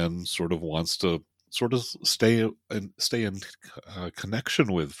and sort of wants to sort of stay in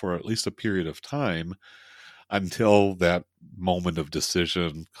connection with for at least a period of time until that moment of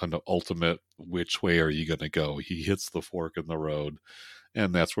decision, kind of ultimate, which way are you going to go? He hits the fork in the road,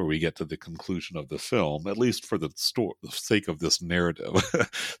 and that's where we get to the conclusion of the film, at least for the sake of this narrative.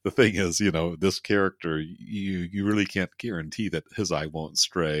 The thing is, this character, you really can't guarantee that his eye won't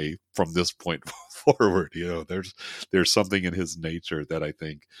stray from this point forward. There's something in his nature that I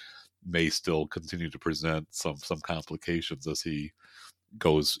think may still continue to present some complications as he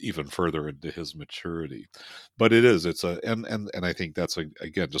goes even further into his maturity. But and I think that's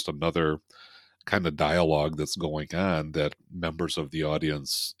again just another kind of dialogue that's going on that members of the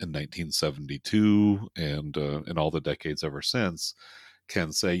audience in 1972 and in all the decades ever since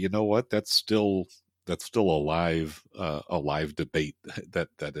can say, you know what, that's still a live debate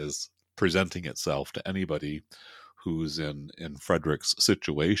that is presenting itself to anybody who's in Frederick's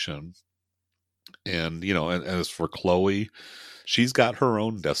situation. And as for Chloe, she's got her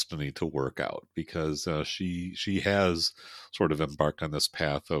own destiny to work out because she has sort of embarked on this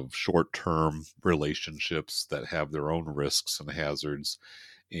path of short-term relationships that have their own risks and hazards.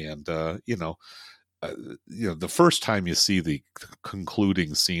 And uh, the first time you see the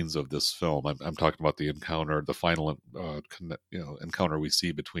concluding scenes of this film, I'm talking about the final encounter we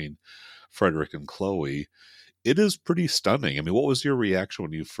see between Frederick and Chloe. It is pretty stunning. I mean, what was your reaction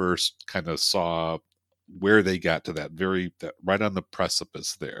when you first kind of saw where they got to that right on the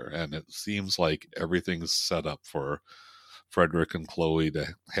precipice there? And it seems like everything's set up for Frederick and Chloe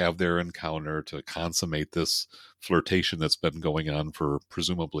to have their encounter, to consummate this flirtation that's been going on for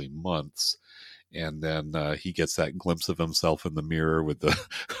presumably months. And then he gets that glimpse of himself in the mirror with the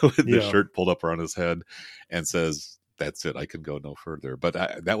with the Yeah. shirt pulled up around his head, and says, "That's it. I can go no further." But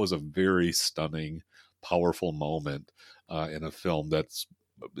that was a very stunning, powerful moment in a film that's,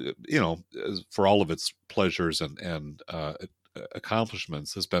 for all of its pleasures and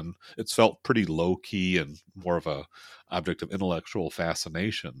accomplishments, it's felt pretty low key and more of a object of intellectual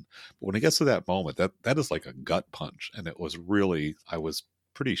fascination. But when it gets to that moment, that is like a gut punch, and I was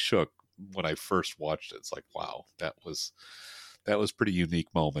pretty shook when I first watched it. It's like, wow, that was pretty unique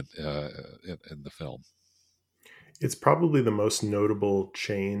moment in the film. It's probably the most notable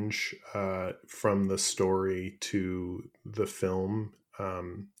change from the story to the film,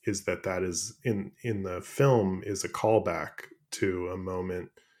 is that is in the film is a callback to a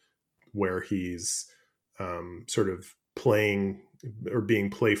moment where he's sort of playing or being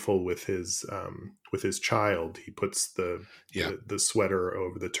playful with his child. He puts Yeah, the sweater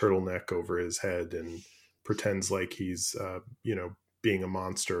over the turtleneck over his head and pretends like he's being a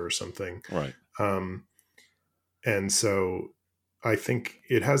monster or something. right. Um, and so I think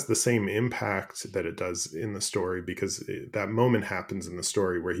it has the same impact that it does in the story, because that moment happens in the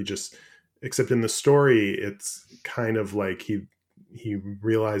story where except in the story, it's kind of like he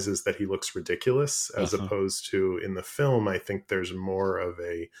realizes that he looks ridiculous, as Uh-huh. opposed to in the film. I think there's more of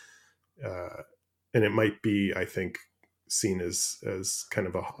uh, and it might be, I think, seen as kind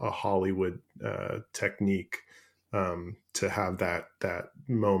of a Hollywood technique, to have that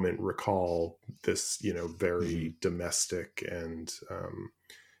moment recall this Hmm. very domestic and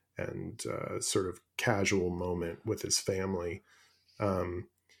sort of casual moment with his family. Um,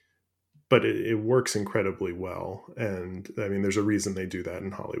 but it works incredibly well, and I mean, there's a reason they do that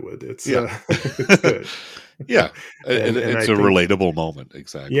in Hollywood. It's Yeah. it's good. Yeah. It, And I it's a think, relatable moment.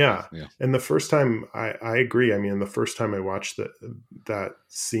 Exactly. yeah. Yeah. And the first time, I agree. I mean, the first time I watched that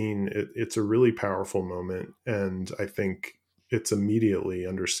scene, it's a really powerful moment. And I think it's immediately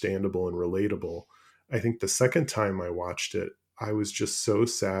understandable and relatable. I think the second time I watched it, I was just so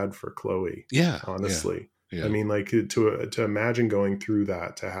sad for Chloe, Yeah. Yeah. honestly. I Yeah. mean, like, to imagine going through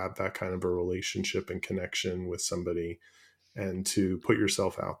that, to have that kind of a relationship and connection with somebody, and to put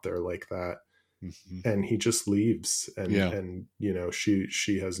yourself out there like that, Hmm. and he just leaves, Yeah. and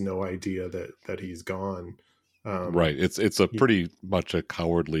she has no idea that he's gone. um Right. It's a pretty much a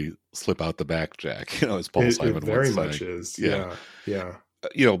cowardly slip out the back, Jack, as Paul it Simon once very sang. much is. Yeah. Yeah.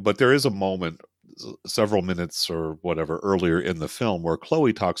 Yeah. But there is a moment, several minutes or whatever earlier in the film, where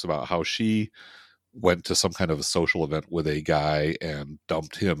Chloe talks about how she went to some kind of a social event with a guy and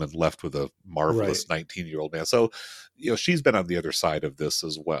dumped him and left with a Right. marvelous 19-year-old man. So, she's been on the other side of this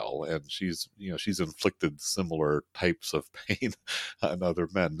as well. And she's inflicted similar types of pain on other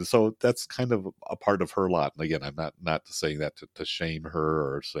men. So that's kind of a part of her lot. And again, I'm not saying that to shame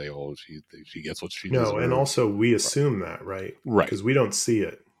her or say, oh, she gets what she No, and deserves. also we assume that, right? Right. Because we don't see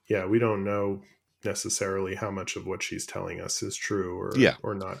it. Yeah, we don't know necessarily how much of what she's telling us is true Yeah.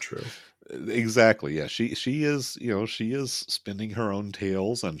 or not true. Exactly. Yeah. She is, she is spinning her own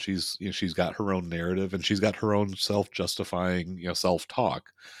tales, and she's got her own narrative, and she's got her own self-justifying,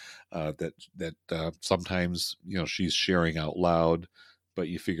 self-talk, that sometimes, she's sharing out loud, but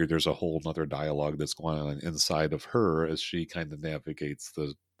you figure there's a whole nother dialogue that's going on inside of her as she kind of navigates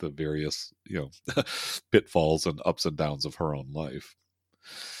the various, pitfalls and ups and downs of her own life.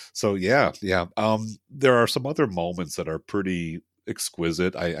 So yeah, yeah. There are some other moments that are pretty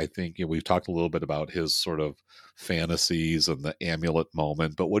exquisite. I think, we've talked a little bit about his sort of fantasies and the amulet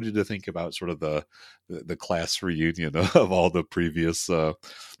moment, but what did you think about sort of the class reunion of all the previous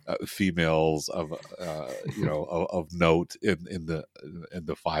females of of note in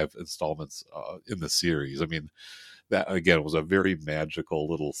the five installments in the series? I mean, that again was a very magical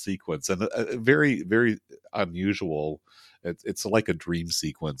little sequence, and a very, very unusual. It's like a dream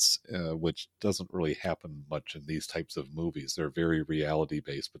sequence, which doesn't really happen much in these types of movies. They're very reality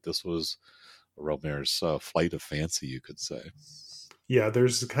based, but this was Rohmer's flight of fancy, you could say. Yeah,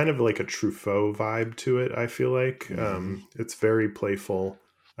 there's kind of like a Truffaut vibe to it, I feel like. Hmm. It's very playful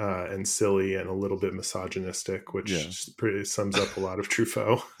and silly and a little bit misogynistic, Yeah. which pretty sums up a lot of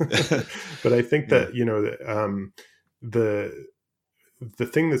Truffaut. But I think Yeah. that, the the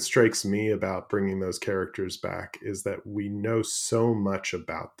thing that strikes me about bringing those characters back is that we know so much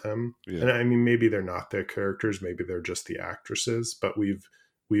about them. Yeah. And I mean, maybe they're not their characters, maybe they're just the actresses, but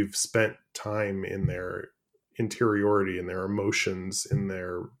we've spent time in their interiority, in their emotions, in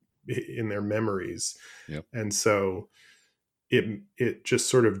their memories. Yep. And so it just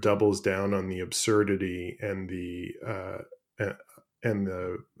sort of doubles down on the absurdity and the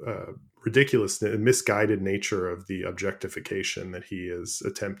ridiculous and misguided nature of the objectification that he is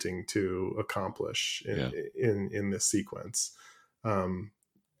attempting to accomplish Yeah. in this sequence. Um,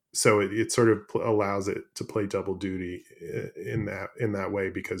 so it sort of allows it to play double duty in that way,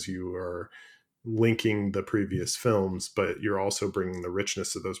 because you are linking the previous films, but you're also bringing the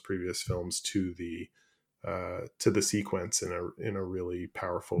richness of those previous films to the sequence in a really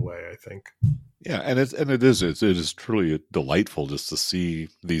powerful way, I think. Yeah, and it is truly delightful just to see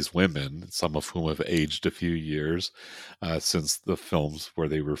these women, some of whom have aged a few years since the films where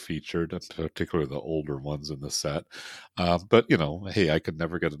they were featured, and particularly the older ones in the set. But hey, I could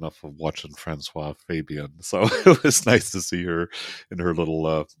never get enough of watching Francois Fabian, so it was nice to see her in her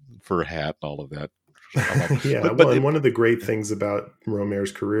little fur hat and all of that. Yeah, But well, and it, one of the great things about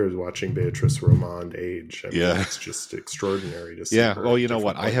Romer's career is watching Beatrice Romand age. I mean, yeah. it's just extraordinary to see Yeah, her well, at you know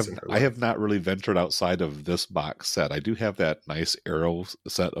what? different I points have in her I have life. not really ventured outside of this box set. I do have that nice Arrow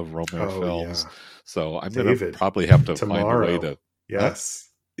set of Rohmer Oh films, yeah, so I'm gonna David, probably have to find a way tomorrow. to, huh? Yes,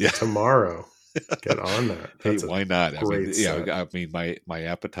 Yeah. tomorrow. Get on that. Hey, That's a why not? I mean, great yeah, set. I mean, my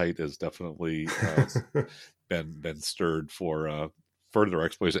appetite has definitely been stirred for further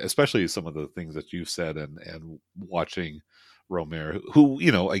exploration, especially some of the things that you've said, and watching Romer, who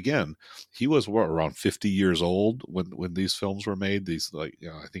again, he was around 50 years old when these films were made. These, like,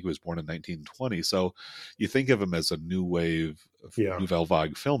 I think he was born in 1920, so you think of him as a new wave, Yeah, nouvelle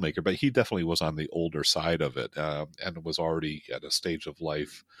vague filmmaker, but he definitely was on the older side of it, and was already at a stage of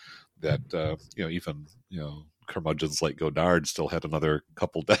life that even curmudgeons like Godard still had another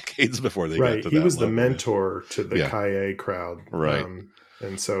couple decades before they got right. to He that was the level. Yeah, mentor to the yeah, Kaye crowd, right.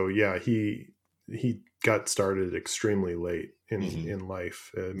 and so yeah, he got started extremely late Hmm. in life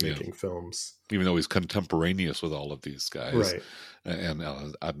Yeah, making films. even though he's contemporaneous with all of these guys, Right. and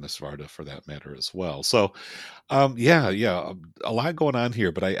Agnes Varda for that matter as well. So, yeah, yeah, a lot going on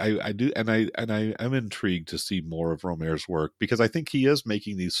here, but I do, and I'm intrigued to see more of Romer's work, because I think he is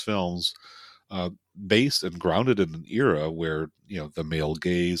making these films uh, based and grounded in an era where the male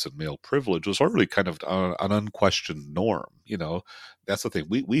gaze and male privilege was already kind of an unquestioned norm. That's the thing.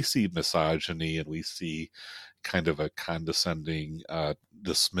 We see misogyny, and we see kind of a condescending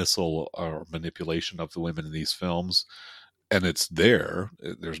dismissal or manipulation of the women in these films, and it's there.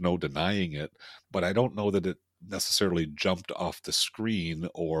 There's no denying it, but I don't know that it necessarily jumped off the screen,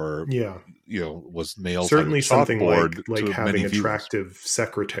 or Yeah. was nailed on the Certainly something chalkboard like to many having viewers. attractive Yeah,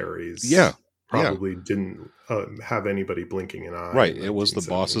 secretaries. Yeah. probably didn't have anybody blinking an eye Right. in It was the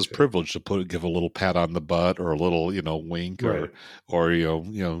boss's 1972. privilege to give a little pat on the butt or a little, wink, Right. or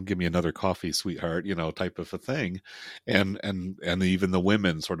give me another coffee, sweetheart, type of a thing. And even the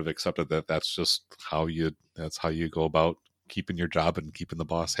women sort of accepted that that's how you go about keeping your job and keeping the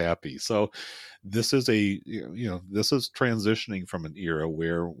boss happy. So this is this is transitioning from an era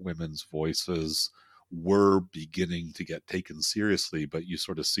where women's voices were beginning to get taken seriously, but you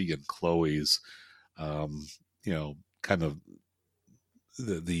sort of see in Chloe's um, kind of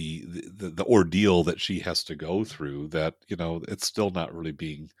the ordeal that she has to go through, that it's still not really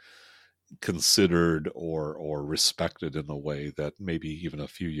being considered or respected in a way that maybe even a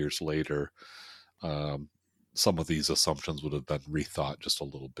few years later, um, some of these assumptions would have been rethought just a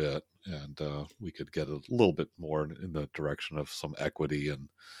little bit, and we could get a little bit more in the direction of some equity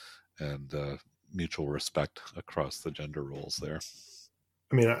and mutual respect across the gender roles there.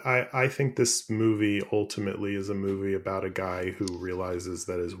 I mean, I think this movie ultimately is a movie about a guy who realizes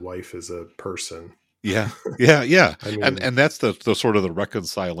that his wife is a person. Yeah, yeah, yeah, I and mean, and that's the sort of the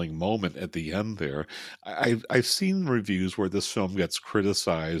reconciling moment at the end there. I've seen reviews where this film gets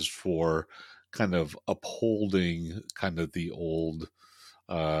criticized for kind of upholding kind of the old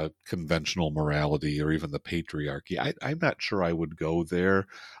conventional morality or even the patriarchy. I'm not sure I would go there,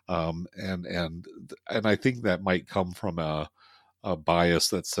 and I think that might come from a bias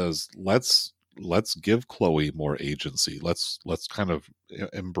that says let's give Chloe more agency. Let's kind of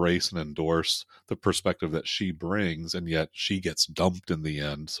embrace and endorse the perspective that she brings, and yet she gets dumped in the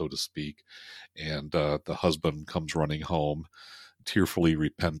end, so to speak. And the husband comes running home, tearfully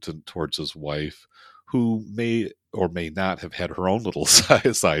repentant towards his wife, who may or may not have had her own little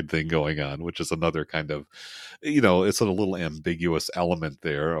side thing going on, which is another kind of, it's a little ambiguous element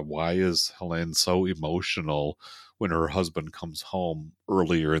there. Why is Helene so emotional when her husband comes home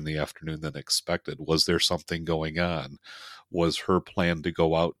earlier in the afternoon than expected? Was there something going on? Was her plan to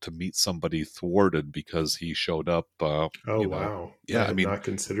go out to meet somebody thwarted because he showed up? oh wow, I Yeah, I had mean, not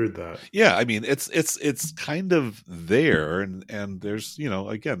considered that. yeah, I mean, it's kind of there, and there's,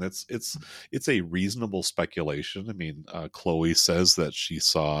 again, it's a reasonable speculation. I mean, Chloe says that she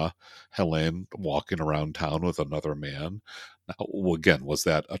saw Helene walking around town with another man. Now, well, again, was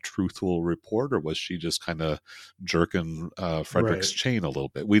that a truthful report, or was she just kind of jerking Frederick's Right. chain a little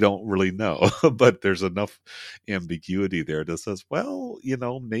bit? We don't really know, but there's enough ambiguity there that says, well,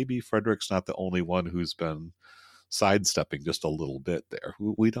 maybe Frederick's not the only one who's been sidestepping just a little bit there.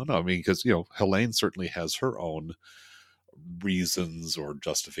 We don't know. I mean, because Helene certainly has her own reasons or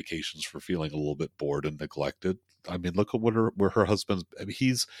justifications for feeling a little bit bored and neglected. I mean, look at where her husband's. I mean,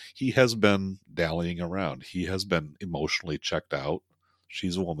 he has been dallying around. He has been emotionally checked out.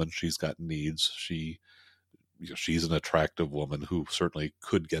 She's a woman. She's got needs. She's an attractive woman who certainly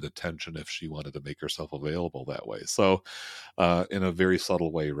could get attention if she wanted to make herself available that way. So, in a very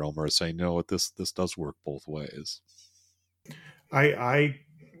subtle way, Romer is saying, no, this does work both ways. I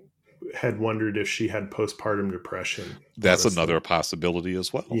had wondered if she had postpartum depression, That's another honestly. possibility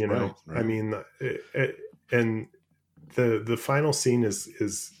as well. You Right, know, I right. mean, and the final scene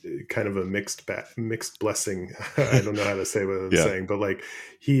is kind of a mixed blessing. I don't know how to say what I'm Yeah. saying, but like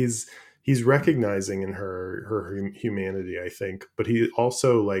he's he's recognizing in her humanity, I think, but he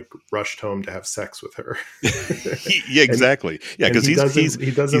also like rushed home to have sex with her. Yeah, and exactly. Yeah, and because he doesn't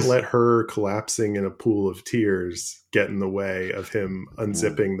he's let her collapsing in a pool of tears get in the way of him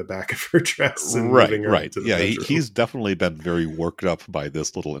unzipping the back of her dress and right, moving her right. into the Yeah, bedroom. he's definitely been very worked up by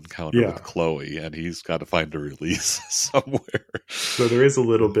this little encounter with Yeah. Chloe, and he's got to find a release somewhere. So there is a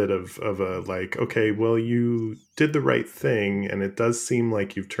little bit of a like, okay, well, you did the right thing, and it does seem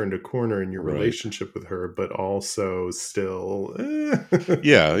like you've turned a corner in your Right. relationship with her, but also still,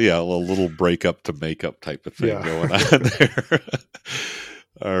 Yeah, yeah, a little breakup to makeup type of thing yeah. going on there.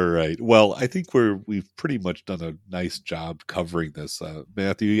 All right. Well, I think we've pretty much done a nice job covering this.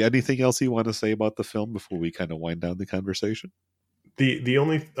 Matthew, anything else you want to say about the film before we kind of wind down the conversation? The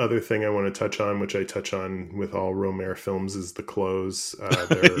only other thing I want to touch on, which I touch on with all Rohmer films, is the clothes.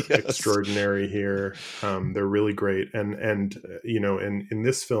 They're Yes. extraordinary here. They're really great, and you know, in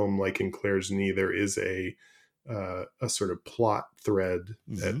this film, like in Claire's Knee, there is a sort of plot thread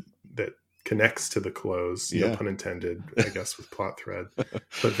that Hmm. that connects to the clothes. No Yeah. pun intended, I guess, with plot thread.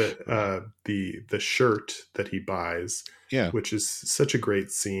 But Right. the shirt that he buys, Yeah. which is such a great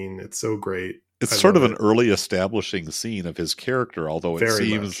scene. It's so great. It's I sort love of an it early establishing scene of his character, although it very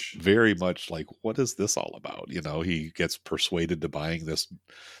seems much. very much like, what is this all about? He gets persuaded to buying this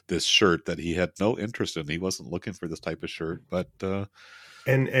shirt that he had no interest in. He wasn't looking for this type of shirt, but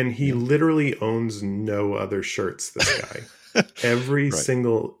And he yeah. literally owns no other shirts, this guy. Right. Every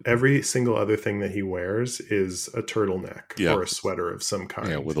single other thing that he wears is a turtleneck Yeah. or a sweater of some Yeah,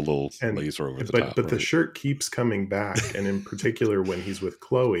 kind. with a little And laser over the but top, the right? shirt keeps coming back, and in particular when he's with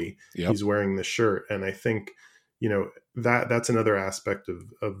Chloe, Yep. he's wearing the shirt. And I think, that's another aspect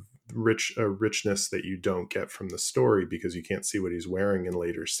of richness that you don't get from the story, because you can't see what he's wearing in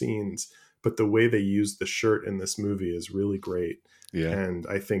later scenes. But the way they use the shirt in this movie is really great. Yeah. And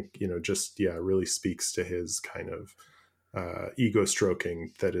I think, just, yeah, really speaks to his kind of ego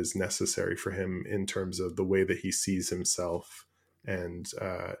stroking that is necessary for him in terms of the way that he sees himself, and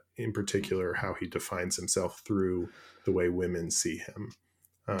in particular how he defines himself through the way women see him.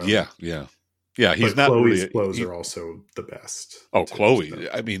 Yeah. Yeah. Yeah. He's But not Chloe's really. clothes He, are also the best oh, too. So Chloe.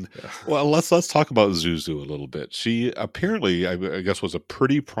 I mean, yeah, well, let's talk about Zuzu a little bit. She apparently, I guess, was a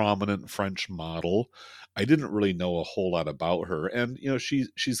pretty prominent French model. I didn't really know a whole lot about her, and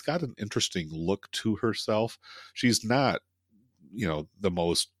she's got an interesting look to herself. She's not the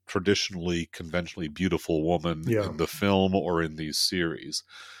most traditionally conventionally beautiful woman yeah, in the film or in these series,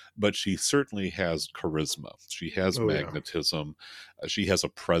 but she certainly has charisma, she has oh yeah, magnetism, she has a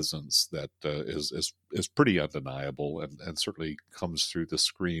presence that is pretty undeniable, and certainly comes through the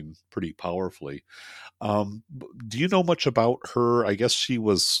screen pretty powerfully. Do you know much about her? I guess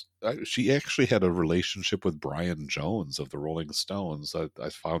she actually had a relationship with Brian Jones of the Rolling Stones. I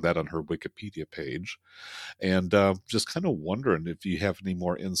found that on her Wikipedia page, and just kind of wondering if you have any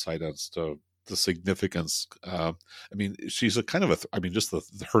more insight as to the significance. I mean, she's a kind of I mean, just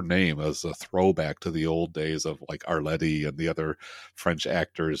her name as a throwback to the old days of like Arletty and the other French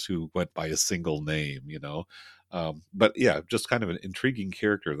actors who went by a single name. But yeah, just kind of an intriguing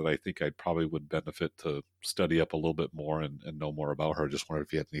character that I think I probably would benefit to study up a little bit more and know more about her. Just wondered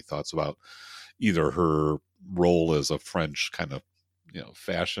if you had any thoughts about either her role as a French kind of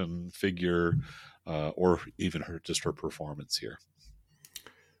fashion figure, or even her performance here.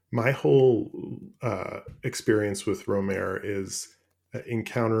 my whole experience with Rohmer is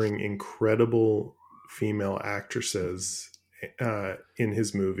encountering incredible female actresses in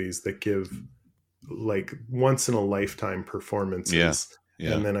his movies that give like once in a lifetime Yeah, performances.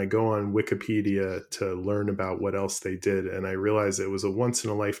 yeah. And then I go on Wikipedia to learn about what else they did, and I realize it was a once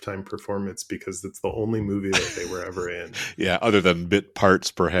in a lifetime performance because it's the only movie that they were ever in. Yeah, other than bit parts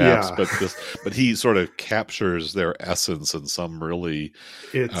perhaps, Yeah, but he sort of captures their essence in some really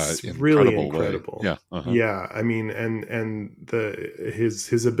it's really incredible way. incredible. Yeah. Uh-huh. Yeah, I mean, and the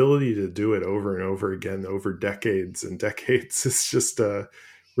his ability to do it over and over again over decades and decades is just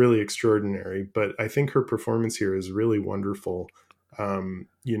really extraordinary. But I think her performance here is really wonderful.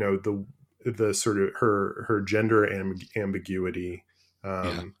 The sort of her gender ambiguity, Yeah.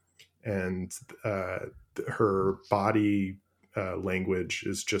 um, and her body language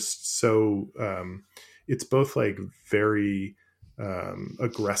is just so. It's both like very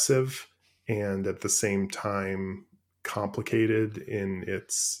aggressive and at the same time complicated in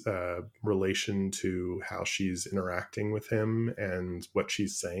its relation to how she's interacting with him and what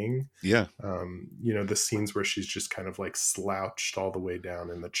she's saying. Yeah. The scenes where she's just kind of like slouched all the way down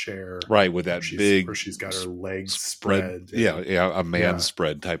in the chair, Right, with where that big she's got her legs spread, spread, yeah, and yeah, a man yeah,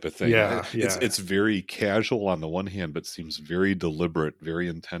 spread type of thing. yeah, It's yeah, it's very casual on the one hand, but seems very deliberate, very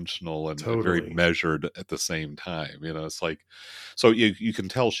intentional, and very totally, measured at the same time. It's like, so you can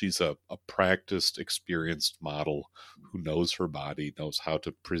tell she's a practiced, experienced model who knows her body, knows how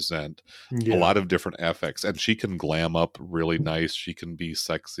to present a yeah, lot of different affects, and she can glam up really nice. She can be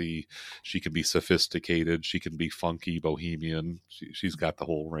sexy, she can be sophisticated, she can be funky, bohemian. She's got the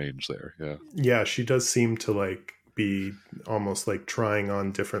whole range there. Yeah. yeah. She does seem to like be almost like trying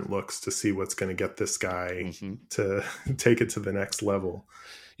on different looks to see what's going to get this guy Hmm. to take it to the next level.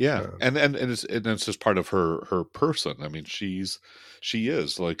 Yeah, Um, and it's just part of her person. I mean, she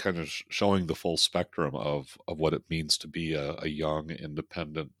is like kind of showing the full spectrum of what it means to be a young,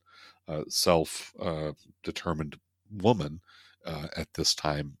 independent, self determined woman at this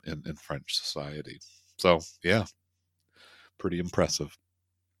time in French society. So yeah, pretty impressive.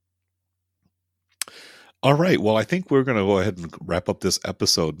 All right. Well, I think we're going to go ahead and wrap up this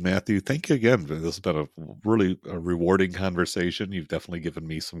episode. Matthew, thank you again. This has been a really rewarding conversation. You've definitely given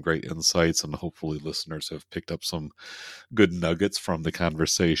me some great insights, and hopefully, listeners have picked up some good nuggets from the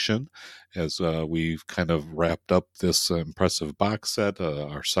conversation. as we've kind of wrapped up this impressive box set,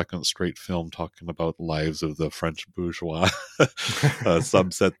 our second straight film talking about lives of the French bourgeois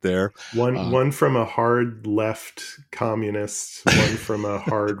subset there. One from a hard left communist, one from a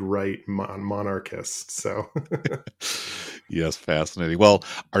hard right monarchist. So, Yes, fascinating. Well,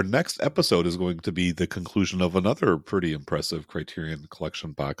 our next episode is going to be the conclusion of another pretty impressive Criterion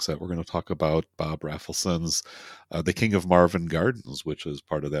Collection box set. We're going to talk about Bob Raffelson's The King of Marvin Gardens, which is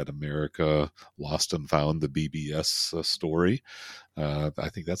part of that America Lost and Found, the BBS story. I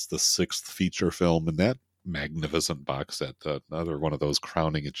think that's the sixth feature film in that magnificent box set. Another one of those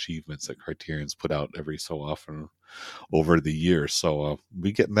crowning achievements that Criterion's put out every so often over the years. So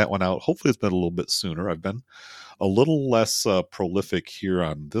we getting that one out. Hopefully, it's been a little bit sooner. I've been a little less prolific here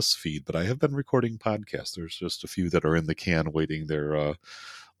on this feed, but I have been recording podcasts. There's just a few that are in the can waiting their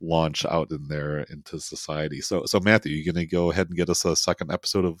launch out in there into society. So Matthew, you going to go ahead and get us a second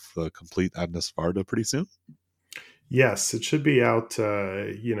episode of Complete Agnes Varda pretty soon? yes, it should be out.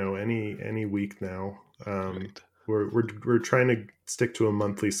 Any week now. Great. We're trying to stick to a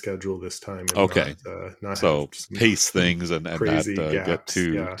monthly schedule this time, and Okay. not So have pace things and not crazy get gaps.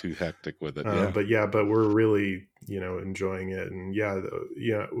 too Yeah. too hectic with it. But we're really enjoying it, and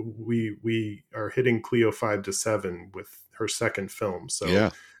we are hitting Cleo 5 to 7 with her second film, so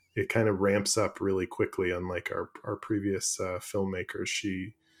Yeah. it kind of ramps up really quickly. Unlike our previous filmmakers,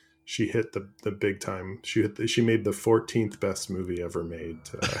 she hit the big time. She made the 14th best movie ever made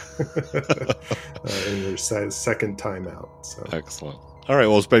in her second time out. So Excellent. All right.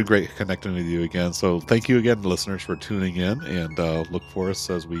 Well, it's been great connecting with you again. So thank you again, listeners, for tuning in, and look for us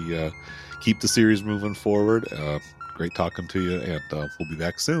as we keep the series moving forward. Great talking to you, and we'll be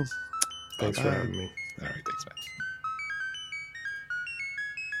back soon. thanks Bye-bye. for having me. All right. Thanks, man.